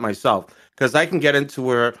that about myself because I can get into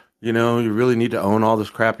where, you really need to own all this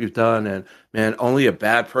crap you've done. And man, only a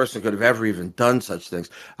bad person could have ever even done such things.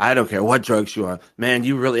 I don't care what drugs you're on. Man,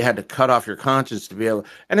 you really had to cut off your conscience to be able.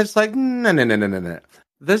 And it's like, no.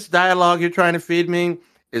 This dialogue you're trying to feed me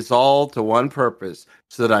is all to one purpose,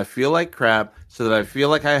 so that I feel like crap, so that I feel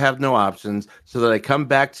like I have no options, so that I come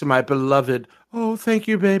back to my beloved. Oh, thank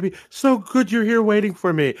you, baby. So good you're here waiting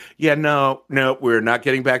for me. Yeah, no, we're not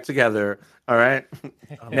getting back together. All right.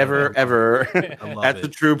 Never, ever. That's a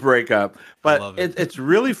true breakup. But it's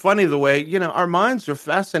really funny the way, our minds are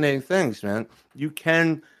fascinating things, man. You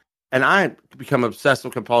can, and I become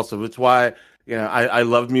obsessive compulsive. It's why, I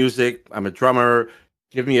love music. I'm a drummer.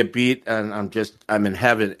 Give me a beat and I'm in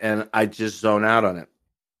heaven and I just zone out on it.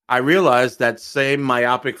 I realize that same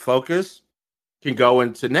myopic focus can go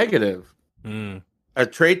into negative. A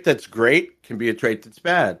trait that's great can be a trait that's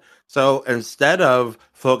bad. So instead of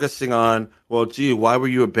focusing on, well, gee, why were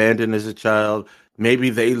you abandoned as a child? Maybe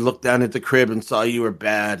they looked down at the crib and saw you were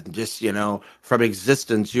bad. And just, from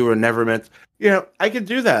existence, you were never meant. I could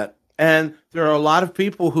do that. And there are a lot of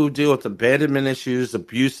people who deal with abandonment issues,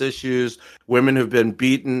 abuse issues, women who've been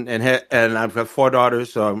beaten. And I've got 4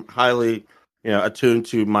 daughters, so I'm highly, attuned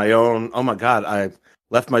to my own. Oh, my God, I've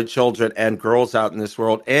left my children and girls out in this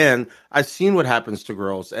world. And I've seen what happens to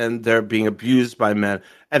girls and they're being abused by men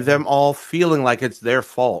and them all feeling like it's their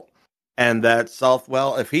fault. And that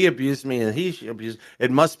if he abused me and he abused,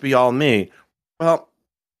 it must be all me. Well,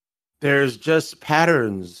 there's just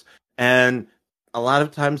patterns. And a lot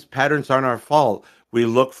of times patterns aren't our fault. We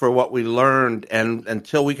look for what we learned. And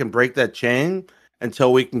until we can break that chain,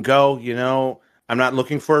 until we can go, I'm not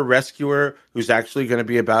looking for a rescuer who's actually going to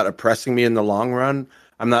be about oppressing me in the long run.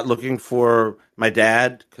 I'm not looking for my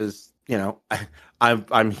dad because,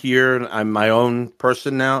 I'm here and I'm my own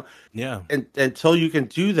person now. Yeah. And until you can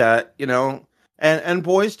do that, and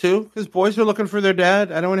boys too, because boys are looking for their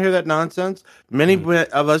dad. I don't want to hear that nonsense. Many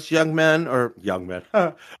of us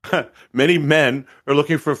many men are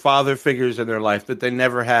looking for father figures in their life that they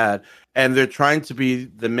never had. And they're trying to be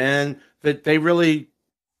the man that they really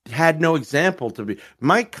had no example to be.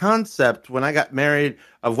 My concept when I got married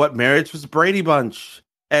of what marriage was Brady Bunch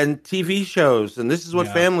and TV shows, and this is what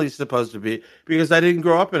family's supposed to be, because I didn't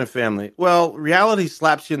grow up in a family. Well, reality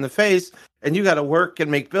slaps you in the face, and you got to work and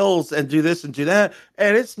make bills and do this and do that,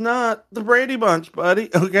 and it's not the Brady Bunch, buddy,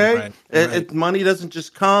 okay? Right. Money doesn't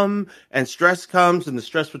just come, and stress comes, and the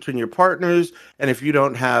stress between your partners, and if you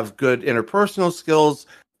don't have good interpersonal skills,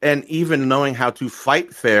 and even knowing how to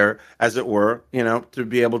fight fair, as it were, to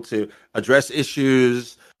be able to address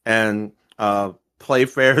issues and play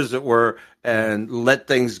fair, as it were, and let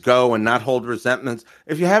things go and not hold resentments.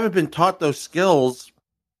 If you haven't been taught those skills,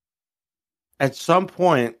 at some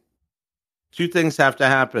point, 2 things have to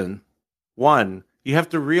happen. 1, you have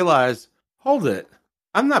to realize, hold it,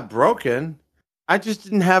 I'm not broken. I just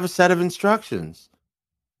didn't have a set of instructions.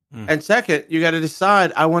 And second, you got to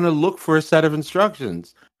decide, I want to look for a set of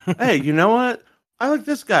instructions. Hey, you know what? I like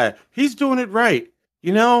this guy. He's doing it right.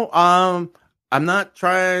 I'm not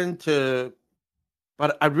trying to,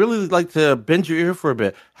 but I'd really like to bend your ear for a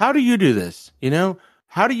bit. How do you do this?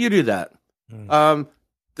 How do you do that?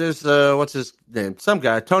 There's, what's his name? Some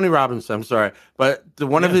guy, Tony Robbins, I'm sorry. But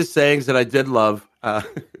one of his sayings that I did love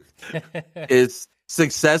is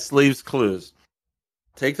success leaves clues.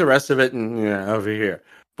 Take the rest of it and over here.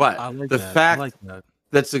 But the fact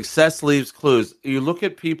that success leaves clues, you look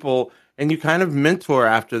at people and you kind of mentor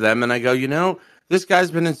after them. And I go, this guy's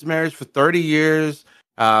been in his marriage for 30 years.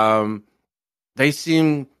 They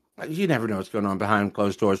seem, you never know what's going on behind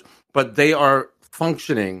closed doors, but they are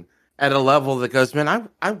functioning at a level that goes, man,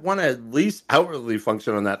 I want to at least outwardly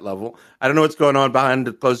function on that level. I don't know what's going on behind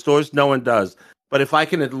the closed doors. No one does. But if I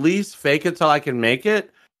can at least fake it till I can make it,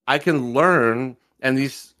 I can learn, and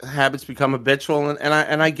these habits become habitual, and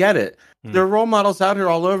I get it. There are role models out here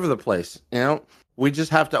all over the place. We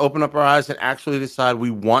just have to open up our eyes and actually decide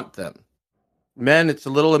we want them. Men, it's a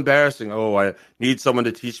little embarrassing. Oh, I need someone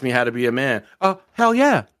to teach me how to be a man. Oh, hell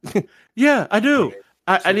yeah. Yeah, I do.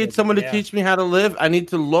 I need someone to teach me how to live. I need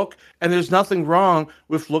to look, and there's nothing wrong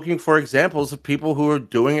with looking for examples of people who are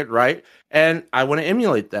doing it right, and I want to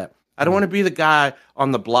emulate that. I don't want to be the guy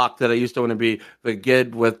on the block that I used to want to be, the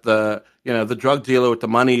kid with the drug dealer with the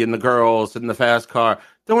money and the girls and the fast car.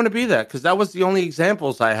 Don't want to be that, because that was the only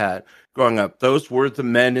examples I had growing up. Those were the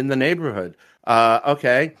men in the neighborhood.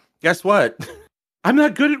 Okay, guess what? I'm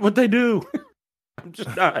not good at what they do. I'm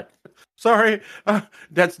just not. Sorry,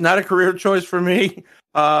 that's not a career choice for me.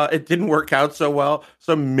 It didn't work out so well.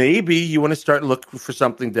 So maybe you want to start looking for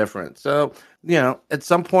something different. So, at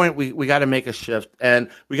some point we got to make a shift, and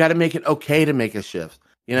we got to make it okay to make a shift.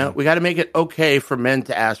 We got to make it okay for men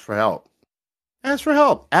to ask for help. Ask for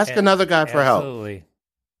help. Ask another guy for help. Absolutely.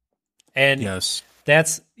 And yes,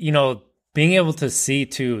 that's, being able to see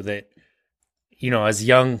too that, as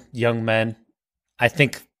young men, I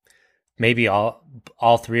think maybe all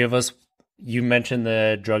three of us, you mentioned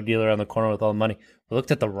the drug dealer on the corner with all the money. We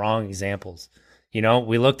looked at the wrong examples.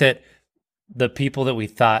 We looked at the people that we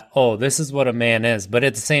thought, oh, this is what a man is. But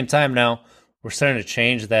at the same time now, we're starting to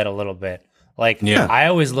change that a little bit. I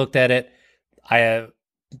always looked at it, I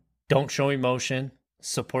don't show emotion,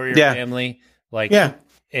 support your family.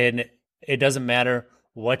 And it doesn't matter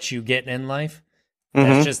what you get in life.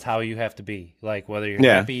 That's just how you have to be, whether you're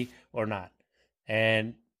happy or not.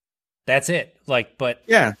 And that's it. But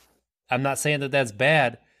I'm not saying that that's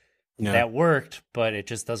bad. Yeah. That worked, but it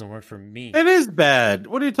just doesn't work for me. It is bad.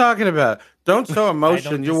 What are you talking about? Don't show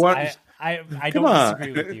emotion. I don't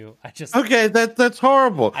disagree with you. Okay, that's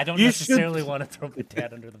horrible. I don't necessarily want to throw my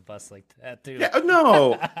dad under the bus like that, too. Yeah,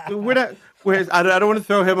 no, we're not. I don't want to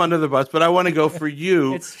throw him under the bus, but I want to go for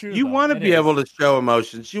you. It's true. You want to be able to show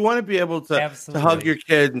emotions. You want to be able to hug your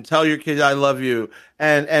kid and tell your kid I love you,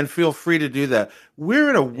 and feel free to do that.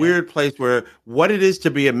 We're in a weird place where what it is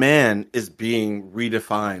to be a man is being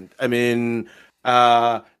redefined. I mean,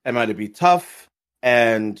 am I to be tough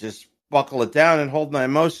and just buckle it down and hold my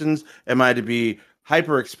emotions? Am I to be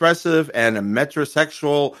hyper expressive and a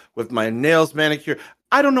metrosexual with my nails manicured?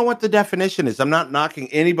 I don't know what the definition is. I'm not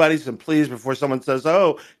knocking anybody's, and please, before someone says,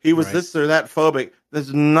 oh, he was this or that phobic, that's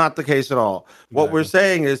not the case at all. What we're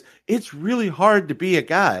saying is it's really hard to be a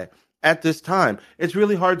guy at this time. It's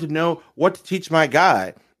really hard to know what to teach my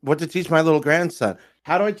guy, what to teach my little grandson.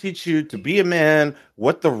 How do I teach you to be a man?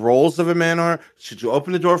 What the roles of a man are? Should you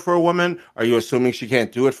open the door for a woman? Are you assuming she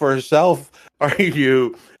can't do it for herself? Are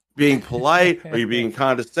you being polite? Are you being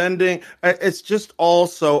condescending? It's just all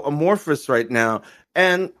so amorphous right now.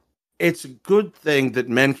 And it's a good thing that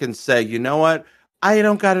men can say, you know what? I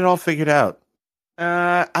don't got it all figured out.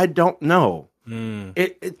 I don't know.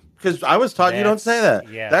 Because I was taught you don't say that.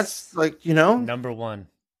 Yes. That's number one.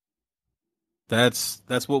 That's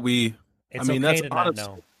what we... It's okay that's to honest. not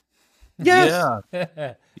know. Yes.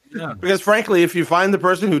 Yeah. Because frankly, if you find the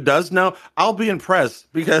person who does know, I'll be impressed,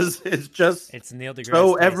 because it's Neil deGrasse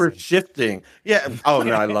so Tyson. ever shifting. Yeah. Oh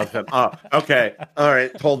no, I love him. Oh, okay. All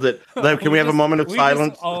right. Hold it. Can we have a moment of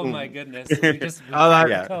silence? Oh my goodness. We just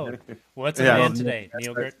code. What's a man today?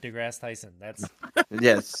 Neil deGrasse Tyson. That's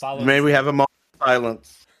yes. May we have a moment of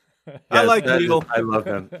silence? Yes, I like Neil. I love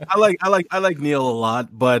him. I like Neil a lot,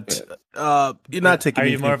 but you're not taking. Are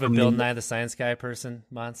you more of a Bill Nye the Science Guy person,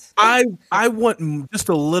 Mons? I want just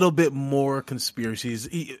a little bit more conspiracies.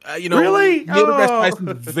 Really? Neil deGrasse Tyson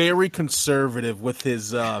is very conservative with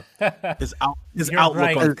his outlook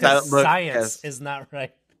right, on science is not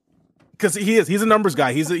right. Because he's a numbers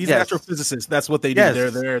guy. He's an astrophysicist. That's what they do.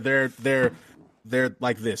 Yes. They're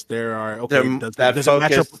like this. There are does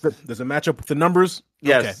it match up with the numbers?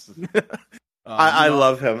 Yes. Okay. I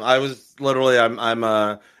love him. I was literally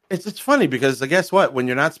it's funny because guess what? When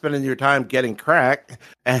you're not spending your time getting crack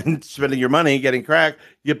and spending your money getting crack,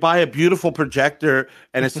 you buy a beautiful projector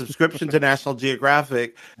and a subscription to National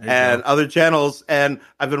Geographic and other channels. And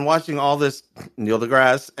I've been watching all this Neil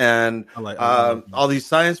deGrasse and all these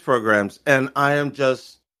science programs, and I am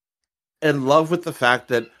just in love with the fact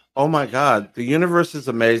that, oh my God, the universe is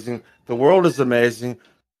amazing. The world is amazing.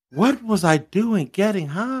 What was I doing getting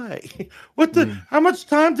high? How much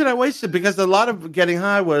time did I waste? Because a lot of getting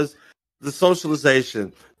high was the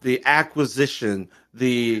socialization, the acquisition,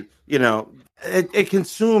 it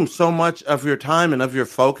consumes so much of your time and of your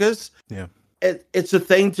focus. Yeah. It's a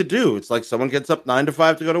thing to do. It's like someone gets up 9 to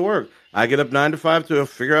 5 to go to work. I get up 9 to 5 to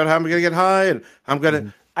figure out how I'm going to get high. And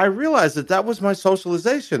I realized that was my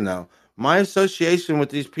socialization now. My association with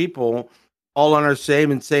these people, all on our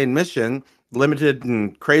same insane mission, limited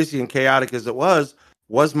and crazy and chaotic as it was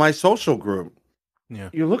my social group. Yeah.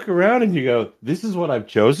 You look around and you go, this is what I've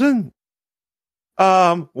chosen?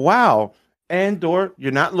 Wow. And or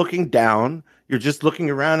you're not looking down. You're just looking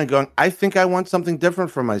around and going, I think I want something different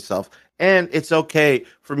for myself. And it's okay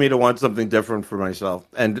for me to want something different for myself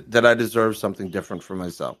and that I deserve something different for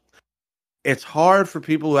myself. It's hard for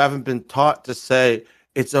people who haven't been taught to say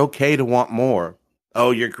it's okay to want more.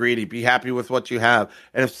 Oh, you're greedy. Be happy with what you have.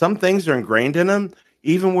 And if some things are ingrained in them,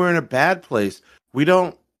 even we're in a bad place, we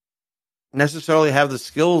don't necessarily have the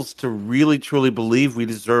skills to really, truly believe we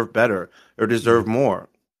deserve better or deserve more.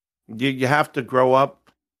 You have to grow up.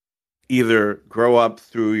 Either grow up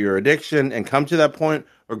through your addiction and come to that point,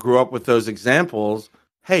 or grow up with those examples.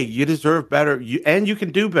 Hey, you deserve better, and you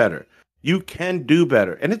can do better. You can do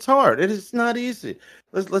better, and it's hard. It is not easy.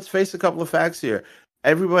 Let's face a couple of facts here.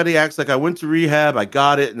 Everybody acts like I went to rehab, I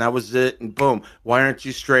got it, and that was it, and boom. Why aren't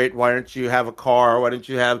you straight? Why don't you have a car? Why don't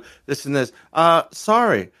you have this and this?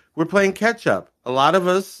 Sorry, we're playing catch up. A lot of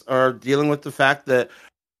us are dealing with the fact that,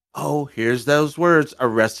 oh, here's those words,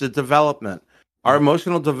 arrested development. Our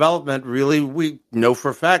emotional development really, we know for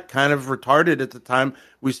a fact, kind of retarded at the time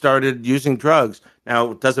we started using drugs. Now,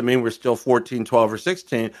 it doesn't mean we're still 14, 12, or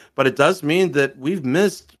 16, but it does mean that we've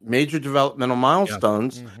missed major developmental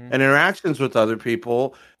milestones and interactions with other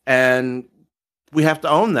people. And we have to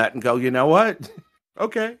own that and go, you know what?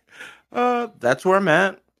 Okay, that's where I'm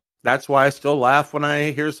at. That's why I still laugh when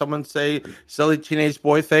I hear someone say silly teenage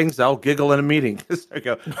boy things. I'll giggle in a meeting. I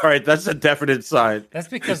go, all right, that's a definite sign. That's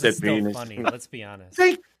because it's still funny. Let's be honest.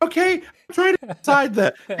 Okay, I'm trying to decide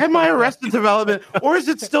that. Am I arrested development, or is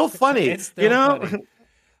it still funny? It's still funny.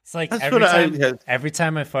 It's like every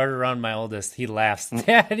time I fart around my oldest, he laughs.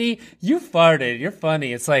 Daddy, you farted. You're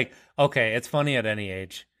funny. It's like, okay, it's funny at any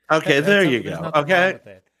age. Okay, there you go.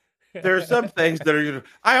 Okay. There are some things that are,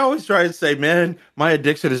 I always try to say, man, my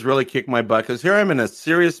addiction has really kicked my butt, because here I'm in a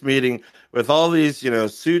serious meeting with all these,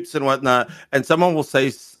 suits and whatnot, and someone will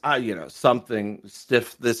say, something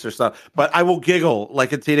stiff, this or something, but I will giggle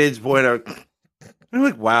like a teenage boy. And I'm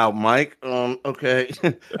like, wow, Mike, okay.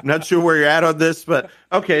 I'm not sure where you're at on this, but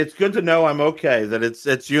okay, it's good to know I'm okay, that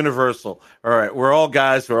it's universal. All right, we're all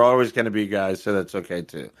guys. We're always going to be guys, so that's okay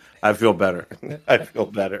too. I feel better. I feel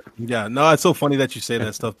better. Yeah, no, it's so funny that you say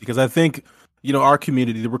that stuff, because I think, our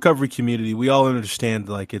community, the recovery community, we all understand,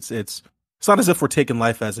 like, it's not as if we're taking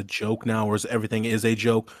life as a joke now, or as everything is a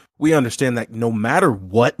joke. We understand that no matter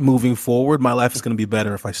what, moving forward, my life is going to be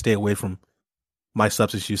better if I stay away from my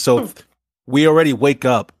substance use. So we already wake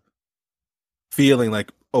up feeling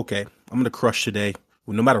like, okay, I'm going to crush today.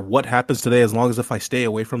 No matter what happens today, as long as if I stay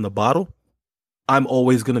away from the bottle, I'm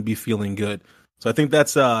always going to be feeling good. So I think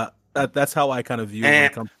that's how I kind of view when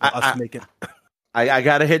it comes to us making. I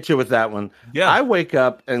got to hit you with that one. Yeah. I wake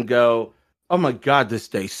up and go, oh my God, this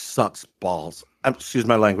day sucks balls. Excuse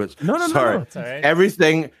my language. No. Sorry. It's all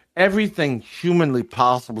right. Everything humanly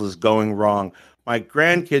possible is going wrong. My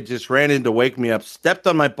grandkid just ran in to wake me up, stepped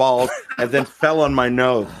on my balls, and then fell on my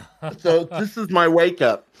nose. So this is my wake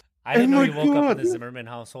up. I didn't know you woke up in the Zimmerman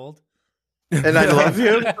household. And I love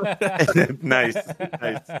you. Nice.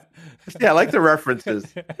 Yeah, I like the references.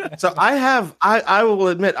 So I will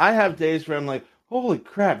admit, I have days where I'm like, holy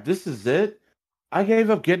crap, this is it? I gave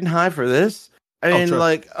up getting high for this? I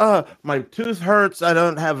mean, my tooth hurts. I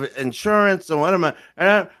don't have insurance. And what am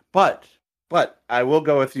I? But I will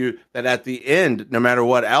go with you that at the end, no matter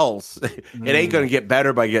what else, it ain't going to get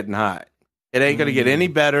better by getting high. It ain't going to get any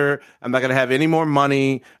better. I'm not going to have any more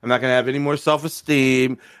money. I'm not going to have any more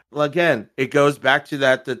self-esteem. Well, again, it goes back to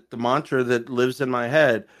the mantra that lives in my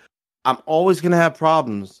head. I'm always going to have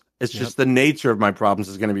problems. It's just the nature of my problems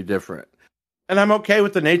is going to be different. And I'm okay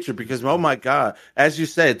with the nature, because, oh my God, as you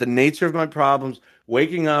say, the nature of my problems,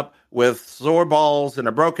 waking up with sore balls and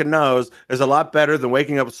a broken nose is a lot better than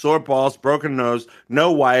waking up with sore balls, broken nose,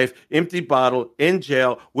 no wife, empty bottle, in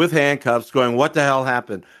jail, with handcuffs, going, what the hell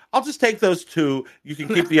happened? I'll just take those two. You can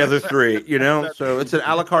keep the other three, So it's an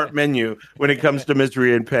a la carte menu when it comes to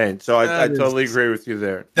misery and pain. So I totally agree with you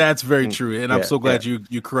there. That's very true. And I'm so glad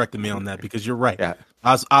you corrected me on that, because you're right. Yeah.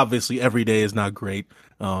 Obviously, every day is not great,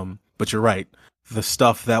 but you're right. The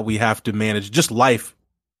stuff that we have to manage, just life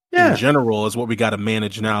in general, is what we got to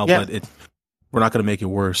manage now. Yeah. But we're not going to make it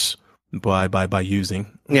worse by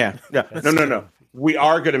using. Yeah. No. We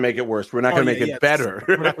are going to make it worse. We're not going to make it better.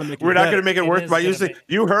 We're not going to make it worse by using.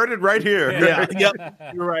 You heard it right here. Yeah.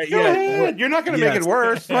 You're right. Yeah. You're not going to make it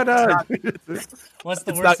worse. Why not? What's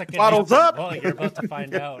the worst that can bottles happen? up? Well, you're about to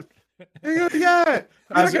find out. Yeah. You're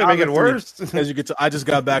not going to make it worse. As you get to, I just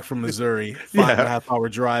got back from Missouri, 5.5 hour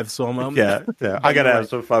drive. So I'm yeah. I got to have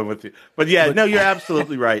some fun with you. But no, you're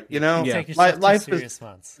absolutely right. Take yourself life serious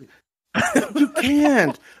months. You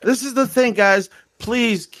can't. This is the thing, guys.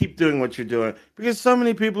 Please keep doing what you're doing, because so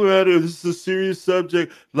many people are out here, this is a serious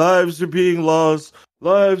subject. Lives are being lost.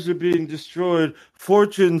 lives are being destroyed,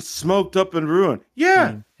 fortunes smoked up and ruined.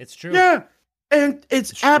 Yeah, It's true. yeah. And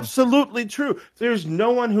it's absolutely true. There's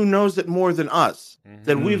no one who knows it more than us.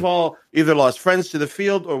 That we've all either lost friends to the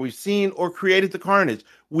field or we've seen or created the carnage.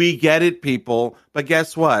 We get it, people. But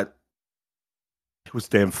guess what? It was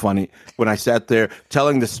damn funny when I sat there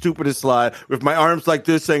telling the stupidest lie with my arms like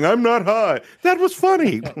this saying, I'm not high. That was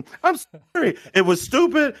funny. I'm sorry. It was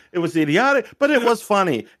stupid. It was idiotic, but it was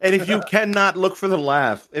funny. And if you cannot look for the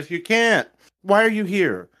laugh, if you can't, why are you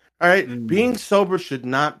here? All right. Being sober should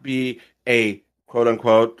not be a quote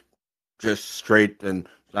unquote, just straight and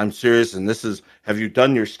I'm serious. And this is, have you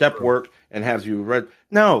done your step work and have you read?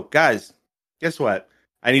 No, guys, guess what?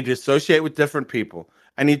 I need to associate with different people.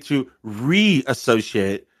 I need to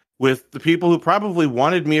re-associate with the people who probably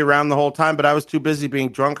wanted me around the whole time, but I was too busy being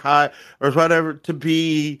drunk, high, or whatever to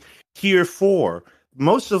be here for.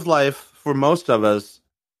 Most of life, for most of us,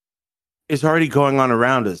 is already going on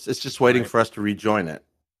around us. It's just waiting for us to rejoin it.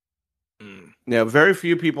 Very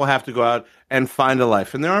few people have to go out and find a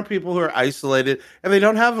life. And there are people who are isolated and they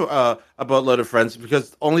don't have a boatload of friends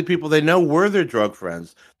because only people they know were their drug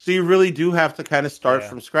friends. So you really do have to kind of start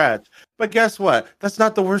from scratch. But guess what? That's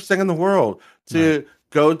not the worst thing in the world to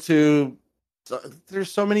go to.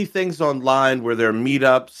 There's so many things online where there are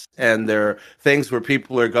meetups and there are things where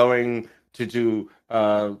people are going to do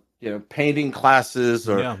painting classes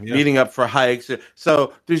or meeting up for hikes.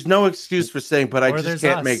 So there's no excuse for saying, but I just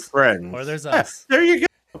can't make friends. Or there's us. There you go.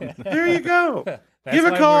 There you go. Give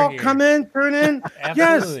a call. Come in. Turn in.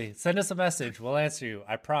 Absolutely. Yes. Send us a message. We'll answer you.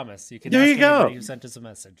 I promise. You can there ask you go. anybody who sent us a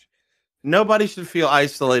message. Nobody should feel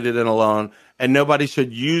isolated and alone, and nobody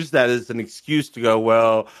should use that as an excuse to go,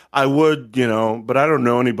 well, I would, but I don't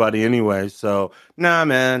know anybody anyway. So, nah,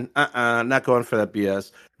 man, not going for that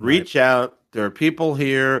BS. Reach out. There are people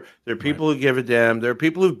here. There are people who give a damn. There are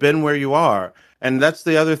people who've been where you are. And that's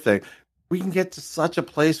the other thing. We can get to such a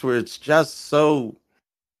place where it's just so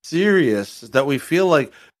serious that we feel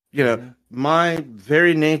like, my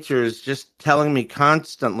very nature is just telling me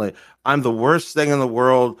constantly, I'm the worst thing in the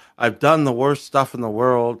world. I've done the worst stuff in the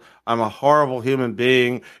world. I'm a horrible human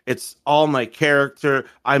being. It's all my character.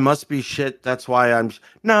 I must be shit. That's why I'm...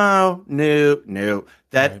 No.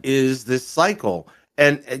 That is this cycle.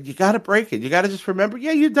 And you got to break it. You got to just remember,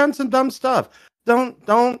 you've done some dumb stuff.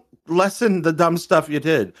 Don't lessen the dumb stuff you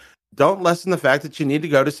did. Don't lessen the fact that you need to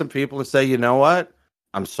go to some people and say, you know what?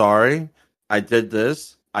 I'm sorry. I did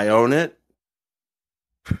this. I own it.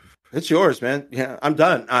 It's yours, man. Yeah, I'm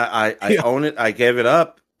done. I own it. I gave it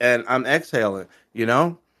up and I'm exhaling.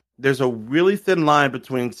 There's a really thin line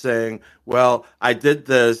between saying, well, I did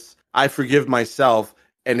this. I forgive myself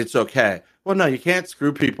and it's okay. Well, no, you can't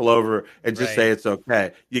screw people over and just say it's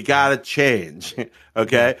okay. You got to change,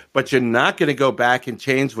 okay? But you're not going to go back and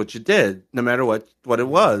change what you did, no matter what it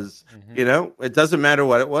was. It doesn't matter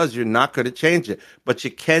what it was. You're not going to change it. But you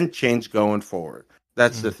can change going forward.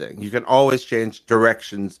 That's the thing. You can always change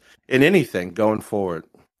directions in anything going forward.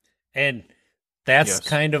 And that's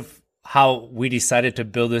kind of how we decided to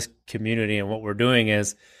build this community. And what we're doing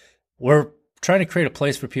is we're trying to create a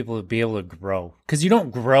place for people to be able to grow. Because you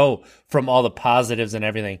don't grow from all the positives and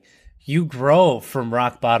everything. You grow from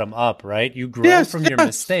rock bottom up, right? You grow from your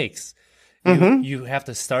mistakes. You have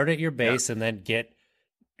to start at your base and then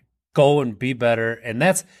go and be better. And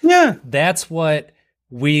that's what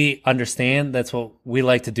we understand. That's what we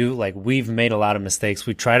like to do. Like, we've made a lot of mistakes.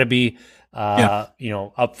 We try to be,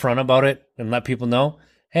 upfront about it and let people know,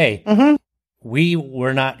 hey, we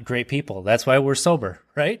were not great people. That's why we're sober,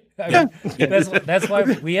 right? That's why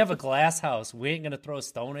we have a glass house. We ain't gonna throw a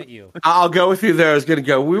stone at you. I'll go with you there. I was gonna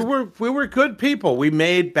go. We were good people. We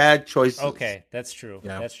made bad choices. Okay, that's true.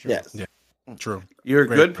 Yeah. That's true. Yes. Yeah. True. You're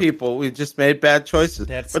good people. We just made bad choices.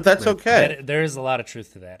 But that's okay. There is a lot of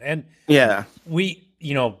truth to that. And we,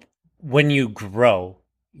 when you grow,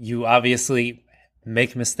 you obviously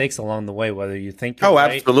make mistakes along the way, whether you think you're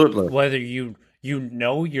right, absolutely. Whether you're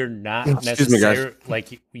not necessarily like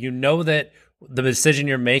that the decision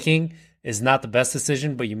you're making is not the best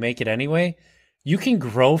decision, but you make it anyway. You can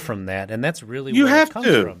grow from that, and that's really where it comes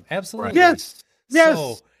from. Absolutely. Yes.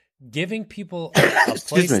 So giving people a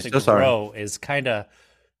place to grow is kind of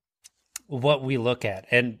what we look at.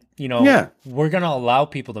 And, we're going to allow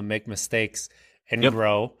people to make mistakes and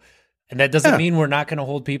grow. And that doesn't mean we're not going to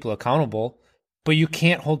hold people accountable, but you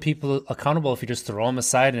can't hold people accountable if you just throw them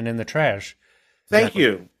aside and in the trash. Thank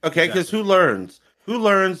you. Okay, because who learns? Who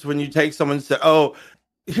learns when you take someone and say, oh,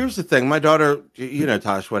 here's the thing. My daughter,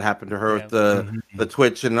 Tosh, what happened to her with the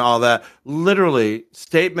Twitch and all that. Literally,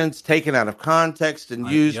 statements taken out of context and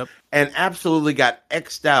used and absolutely got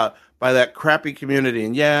X'd out by that crappy community.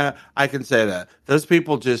 And yeah, I can say that. Those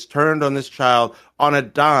people just turned on this child on a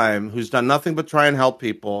dime who's done nothing but try and help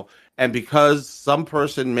people. And because some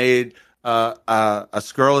person made a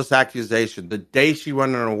scurrilous accusation the day she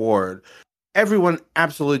won an award, everyone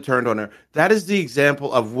absolutely turned on her. That is the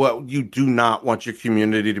example of what you do not want your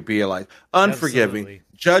community to be like. Unforgiving,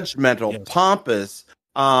 judgmental, pompous,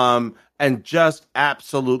 and just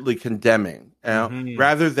absolutely condemning. You know?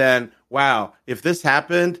 Rather than, wow, if this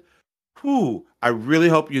happened, I really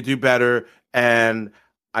hope you do better. And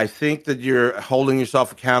I think that you're holding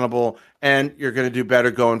yourself accountable and you're going to do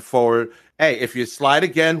better going forward. Hey, if you slide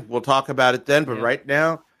again, we'll talk about it then. But right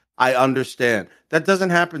now, I understand that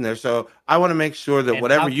doesn't happen there. So I want to make sure that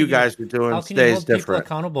whatever you guys are doing stays different.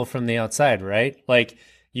 People accountable from the outside, right? Like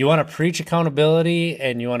you want to preach accountability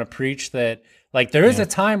and you want to preach that, like there is a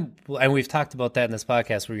time, and we've talked about that in this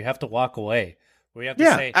podcast, where you have to walk away, where you have to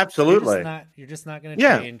say, absolutely, you're just not going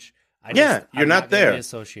to change. You're not there.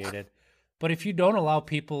 Associated. But if you don't allow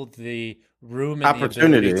people the room and the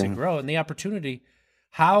ability to grow and the opportunity,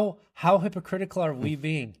 how hypocritical are we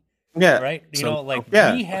being? Right? You know, like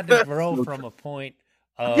we had to grow from a point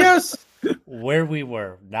of where we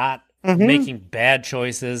were, not making bad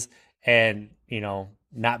choices and, you know,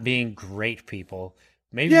 not being great people.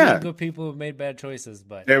 Maybe being good people who made bad choices,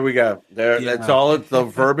 but there we go. That's all. The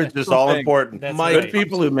verbiage is all important. Good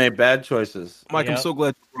people who made bad choices. Mike, I'm so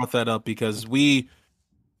glad you brought that up because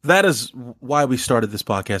that is why we started this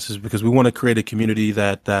podcast, is because we want to create a community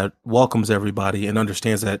that welcomes everybody and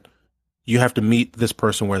understands that you have to meet this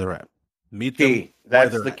person where they're at. Meet them.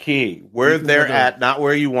 That's the key. Where they're at, not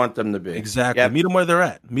where you want them to be. Exactly. Meet them where they're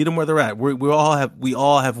at. Meet them where they're at. We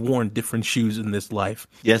all have worn different shoes in this life.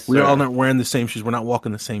 Yes, we're all not wearing the same shoes. We're not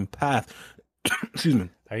walking the same path. Excuse me.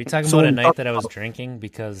 Are you talking about a night that I was drinking?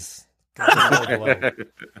 Because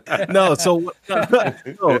no. So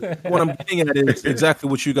what I'm getting at is exactly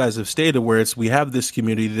what you guys have stated, where we have this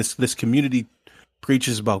community. This community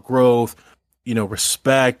preaches about growth, you know,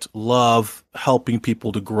 respect, love, helping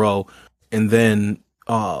people to grow. And then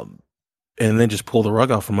just pull the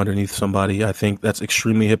rug out from underneath somebody. I think that's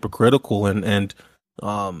extremely hypocritical, and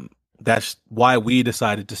that's why we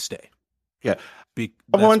decided to stay. Yeah, I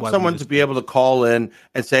want someone to be able to call in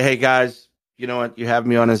and say, "Hey guys, you know what? You have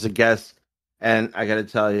me on as a guest, and I got to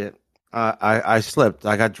tell you, I slipped.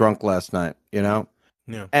 I got drunk last night. You know."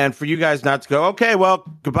 Yeah. And for you guys not to go, okay, well,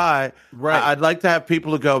 goodbye. Right. I'd like to have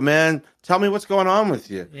people to go, man, tell me what's going on with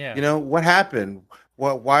you. Yeah. You know, what happened?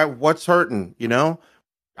 What's hurting? You know,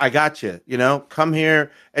 I got you. You know, come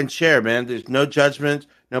here and share, man. There's no judgment.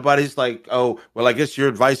 Nobody's like, oh, well, I guess your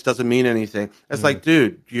advice doesn't mean anything. It's like,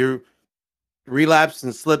 dude, your relapse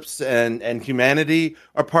and slips and humanity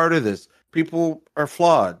are part of this. People are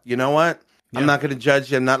flawed. You know what? I'm not going to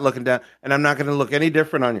judge you. I'm not looking down, and I'm not going to look any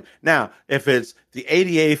different on you. Now, if it's the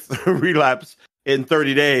 88th relapse in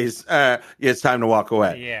 30 days, it's time to walk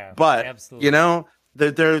away. Yeah, but absolutely. You know,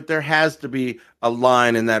 there has to be a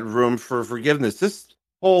line in that room for forgiveness. This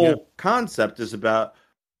whole concept is about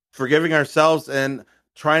forgiving ourselves and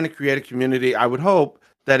trying to create a community, I would hope,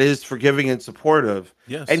 that is forgiving and supportive.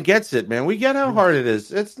 Yes. And gets it, man. We get how hard it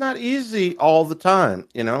is. It's not easy all the time,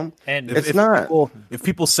 you know? And it's not. If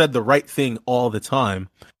people said the right thing all the time,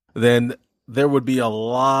 then there would be a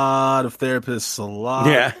lot of therapists,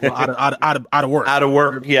 out of work. Out of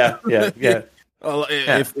work, yeah.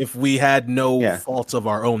 If we had no faults of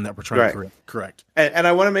our own that we're trying to correct. And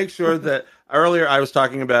I want to make sure that earlier I was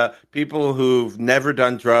talking about people who've never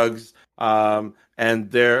done drugs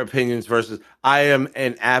and their opinions versus I am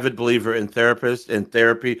an avid believer in therapists and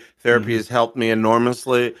therapy. Therapy has helped me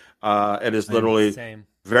enormously. It is literally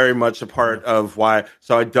very much a part of why.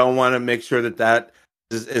 So I don't want to make sure that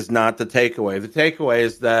is not the takeaway. The takeaway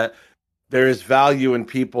is that there is value in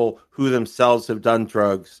people who themselves have done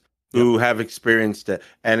drugs, who have experienced it.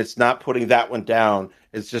 And it's not putting that one down.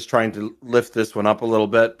 It's just trying to lift this one up a little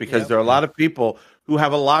bit because there are a lot of people who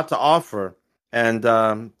have a lot to offer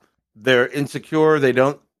and they're insecure. They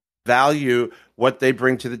don't value what they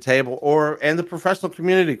bring to the table and the professional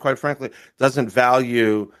community, quite frankly, doesn't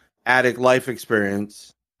value addict life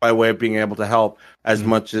experience by way of being able to help as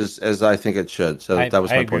much as I think it should. So that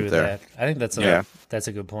was my point there. That. I think that's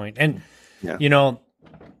a good point. And, you know,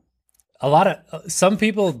 some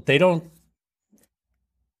people, they don't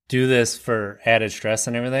do this for added stress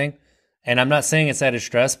and everything. And I'm not saying it's added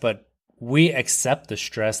stress, but we accept the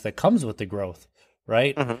stress that comes with the growth,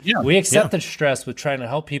 right? We accept the stress with trying to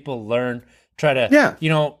help people learn, you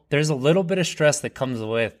know, there's a little bit of stress that comes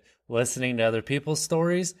with listening to other people's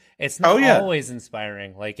stories. It's not always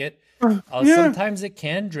inspiring. Like sometimes it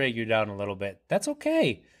can drag you down a little bit. That's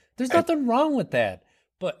okay. There's nothing wrong with that.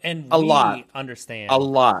 And A we lot. understand A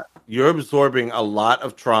lot. You're absorbing a lot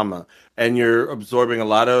of trauma, and you're absorbing a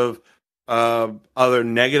lot of other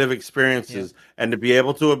negative experiences. And to be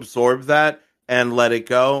able to absorb that and let it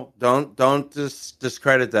go, don't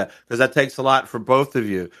discredit that, because that takes a lot for both of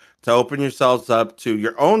you to open yourselves up to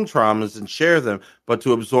your own traumas and share them, but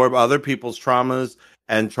to absorb other people's traumas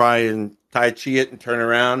and try and tai chi it and turn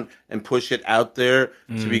around and push it out there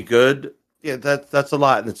to be good. Yeah, that's a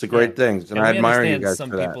lot, and it's a great thing, and I we admire you understand guys some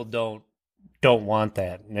for that. people don't want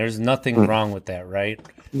that. And there's nothing wrong with that, right?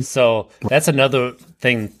 So that's another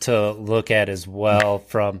thing to look at as well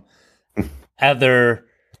from other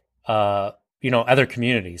other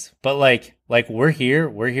communities. But like we're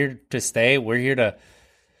here to stay. We're here to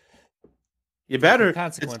You better.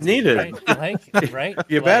 consequences, It's needed. Right?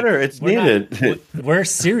 You better. It's needed. We're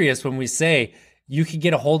serious when we say you can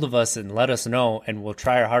get a hold of us and let us know, and we'll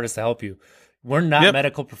try our hardest to help you. We're not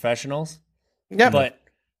medical professionals, but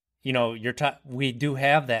we do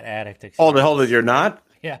have that addict experience. Hold it. You're not.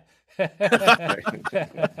 Yeah.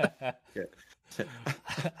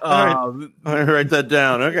 All right. I'll write that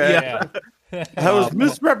down. Okay. Yeah. I was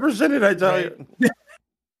misrepresented. I tell you.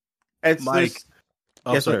 It's Mike. this-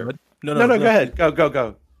 Oh, Yes, sorry, sir. bud. No, go ahead.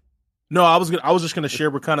 Go. No, I was just gonna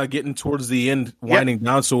share. We're kind of getting towards the end, winding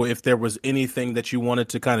down. So if there was anything that you wanted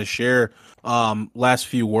to kind of share, last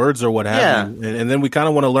few words or what have you, and then we kind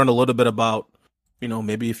of want to learn a little bit about,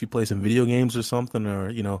 maybe if you play some video games or something,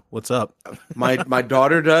 or what's up. My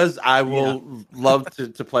daughter does. I will love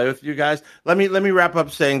to play with you guys. Let me wrap up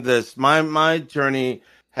saying this. My journey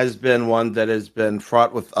has been one that has been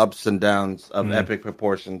fraught with ups and downs of epic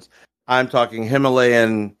proportions. I'm talking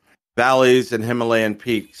Himalayan valleys and Himalayan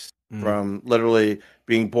peaks, from literally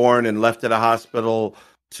being born and left at a hospital,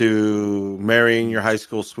 to marrying your high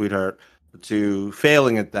school sweetheart, to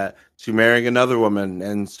failing at that, to marrying another woman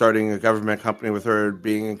and starting a government company with her,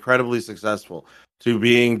 being incredibly successful, to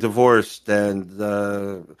being divorced and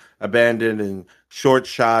abandoned and short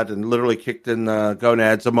shot and literally kicked in the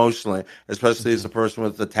gonads emotionally, especially as a person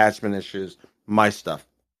with attachment issues, my stuff.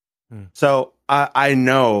 So I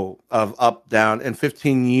know of up, down, and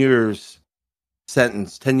 15 years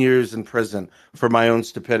sentence, 10 years in prison for my own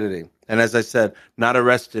stupidity. And as I said, not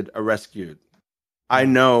arrested, rescued. I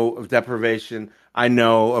know of deprivation. I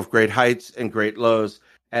know of great heights and great lows.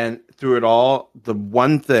 And through it all, the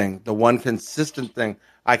one consistent thing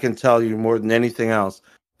I can tell you more than anything else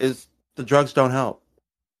is the drugs don't help.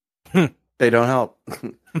 They don't help.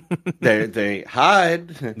 They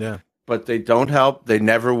hide, but they don't help. They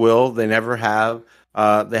never will. They never have.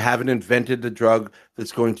 They haven't invented a drug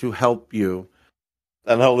that's going to help you.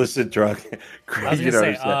 An illicit drug, I was gonna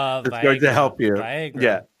say, it's going to help you. Viagra.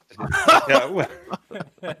 Yeah.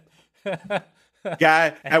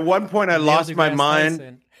 Guy, at one point I lost my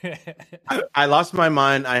mind. I lost my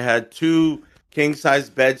mind. I had 2 king-size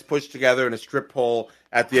beds pushed together in a strip pole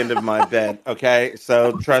at the end of my bed. Okay,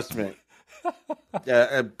 so trust me.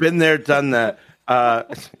 I've been there, done that.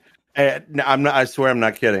 And I swear I'm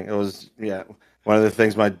not kidding. It was one of the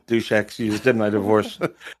things my douche ex used in my divorce.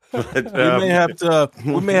 But,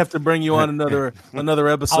 we may have to bring you on another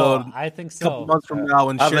episode. I think so. A couple months from now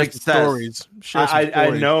and share some stories. I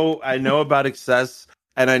know about excess,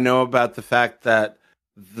 and I know about the fact that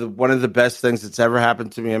one of the best things that's ever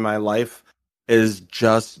happened to me in my life is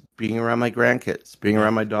just being around my grandkids, being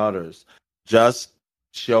around my daughters, just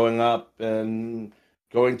showing up and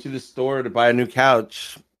going to the store to buy a new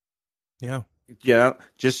couch. Yeah.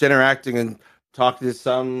 Just interacting and talking to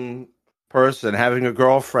some person, having a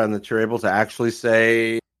girlfriend that you're able to actually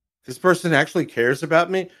say, this person actually cares about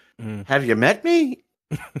me. Have you met me?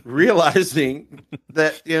 Realizing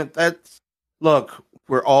that, look,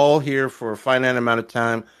 we're all here for a finite amount of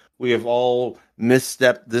time. We have all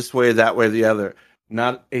misstepped this way, that way, the other.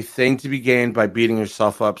 Not a thing to be gained by beating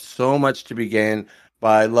yourself up. So much to be gained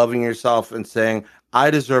by loving yourself and saying,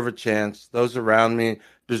 I deserve a chance. Those around me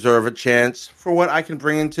deserve a chance for what I can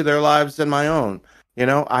bring into their lives and my own.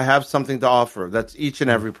 I have something to offer. That's each and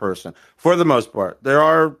every person. For the most part, there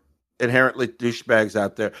are inherently douchebags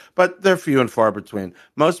out there, but they're few and far between.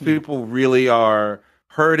 Most people really are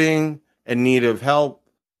hurting, in need of help,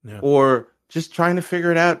 or just trying to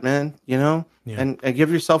figure it out, man, and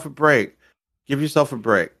give yourself a break. Give yourself a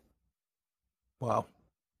break. Wow.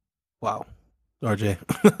 RJ.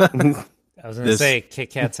 I was going to say Kit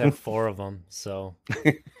Kats have 4 of them, so.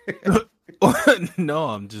 No,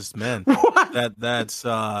 I'm just, man. That's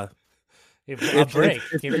a break.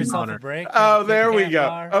 Give yourself a break. Oh, there we go.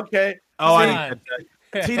 Bar. Okay. Oh, I didn't get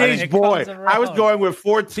that. Teenage boy. I was going with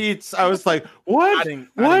 4 teats. I was like, what? I didn't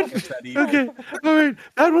catch that either. Okay. All right.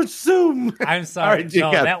 That was Zoom. I'm sorry. Right,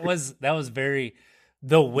 no, that was very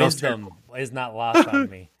the wisdom is not lost on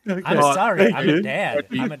me. Okay. I'm sorry. Thank I'm you. a dad.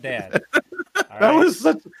 I'm a dad. All That right? was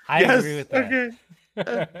such. I yes, agree with that.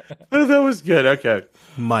 Okay. That was good. Okay.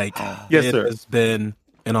 Mike, Yes, it sir. has been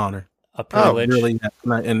an honor. A privilege. Really,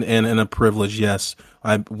 and a privilege. Yes,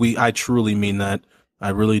 I truly mean that. I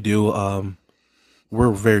really do.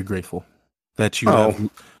 We're very grateful that you have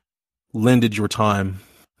lended your time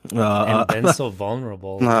and been so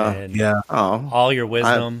vulnerable. And yeah. all your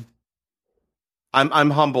wisdom. I'm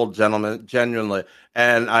humbled, gentlemen, genuinely,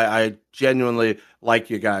 and I genuinely like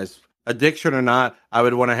you guys. Addiction or not, I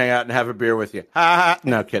would want to hang out and have a beer with you. Ha ha!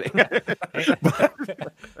 No kidding.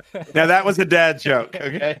 Now that was a dad joke.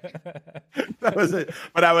 Okay, that was it.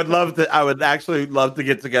 But I would love to. I would actually love to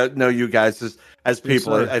get to know you guys as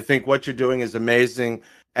people. Yes, I think what you're doing is amazing,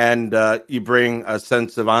 and you bring a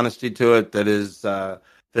sense of honesty to it that is.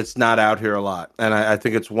 That's not out here a lot. And I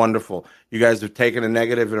think it's wonderful. You guys have taken a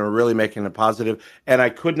negative and are really making it positive. And I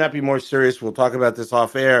could not be more serious. We'll talk about this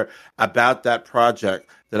off air about that project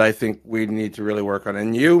that I think we need to really work on.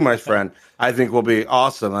 And you, my friend, I think will be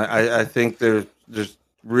awesome. I think there's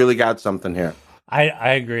really got something here.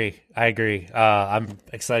 I agree. I'm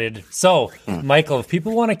excited. So, Michael, if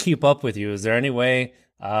people want to keep up with you, is there any way,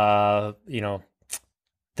 the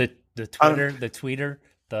Twitter, the tweeter,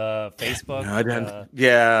 the Facebook,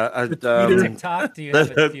 TikTok? Do you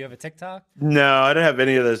have a TikTok? No, I don't have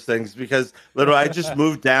any of those things because literally I just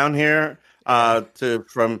moved down here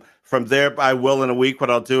from there. I will in a week. What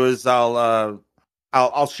I'll do is I'll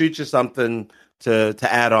shoot you something to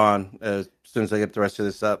add on as soon as I get the rest of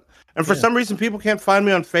this up. And for some reason, people can't find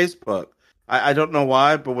me on Facebook. I don't know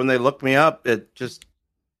why, but when they look me up, it just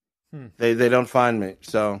they don't find me.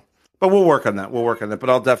 So, but we'll work on that. But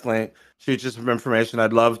I'll definitely shoot you some information.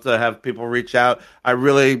 I'd love to have people reach out. I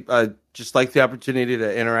really just like the opportunity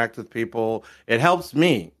to interact with people. It helps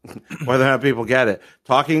me, whether or not people get it.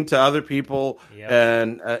 Talking to other people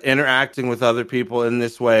and interacting with other people in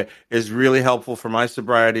this way is really helpful for my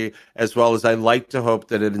sobriety, as well as I like to hope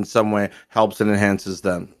that it in some way helps and enhances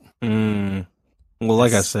them. Well,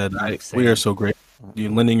 like I said, we are so grateful.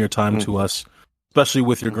 You're lending your time to us, especially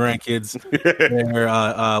with your grandkids.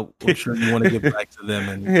 I'm sure you want to give back to them,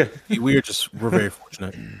 and we're very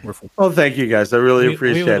fortunate. Well, thank you guys. I really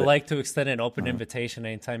appreciate it. We would like to extend an open invitation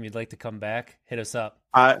anytime you'd like to come back. Hit us up.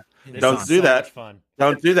 Don't do that. Fun.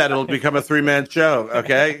 Don't do that. It'll become a 3-man show.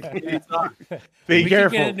 Okay. Be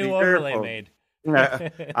careful. Can get a new overlay made.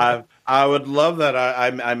 I would love that.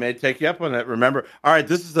 I may take you up on it. Remember, all right,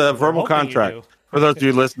 this is a verbal contract for those of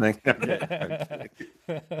you listening. I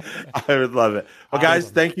would love it. Well, guys,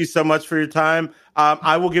 thank you so much for your time.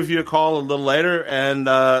 I will give you a call a little later, and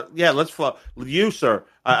let's flow. You, sir,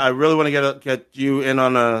 I really want to get you in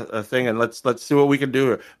on a thing, and let's see what we can do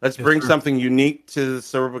here. Let's bring something unique to the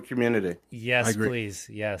cerebral community. Yes, please.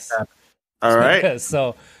 Yes. All right.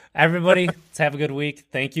 So. Everybody, let's have a good week.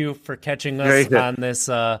 Thank you for catching us on this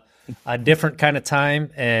a different kind of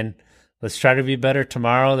time, and let's try to be better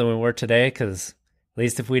tomorrow than we were today, because at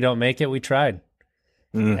least if we don't make it, we tried.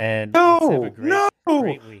 And let's have a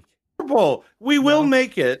great week. We will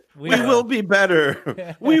make it. We will be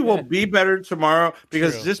better. We will be better tomorrow,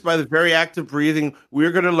 because just by the very act of breathing,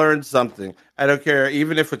 we're going to learn something. I don't care,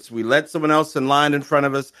 even if we let someone else in line in front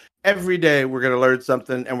of us. Every day we're going to learn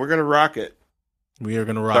something, and we're going to rock it. We are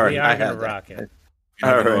going to rock it.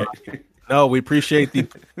 All right. No, we appreciate the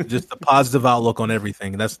positive outlook on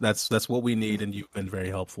everything. That's what we need, and you've been very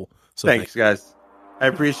helpful. So thanks, guys. I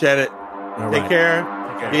appreciate it. Take care.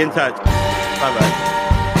 Be in touch. Bye-bye.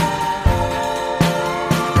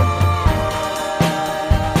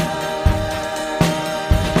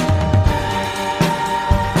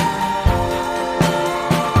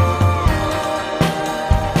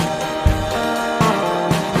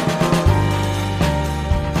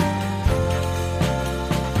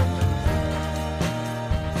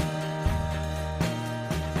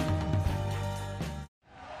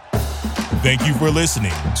 Thank you for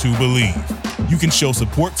listening to Believe. You can show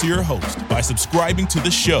support to your host by subscribing to the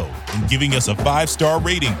show and giving us a 5-star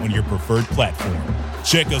rating on your preferred platform.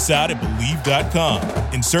 Check us out at Believe.com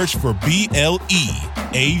and search for BLEAV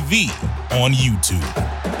on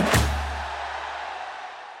YouTube.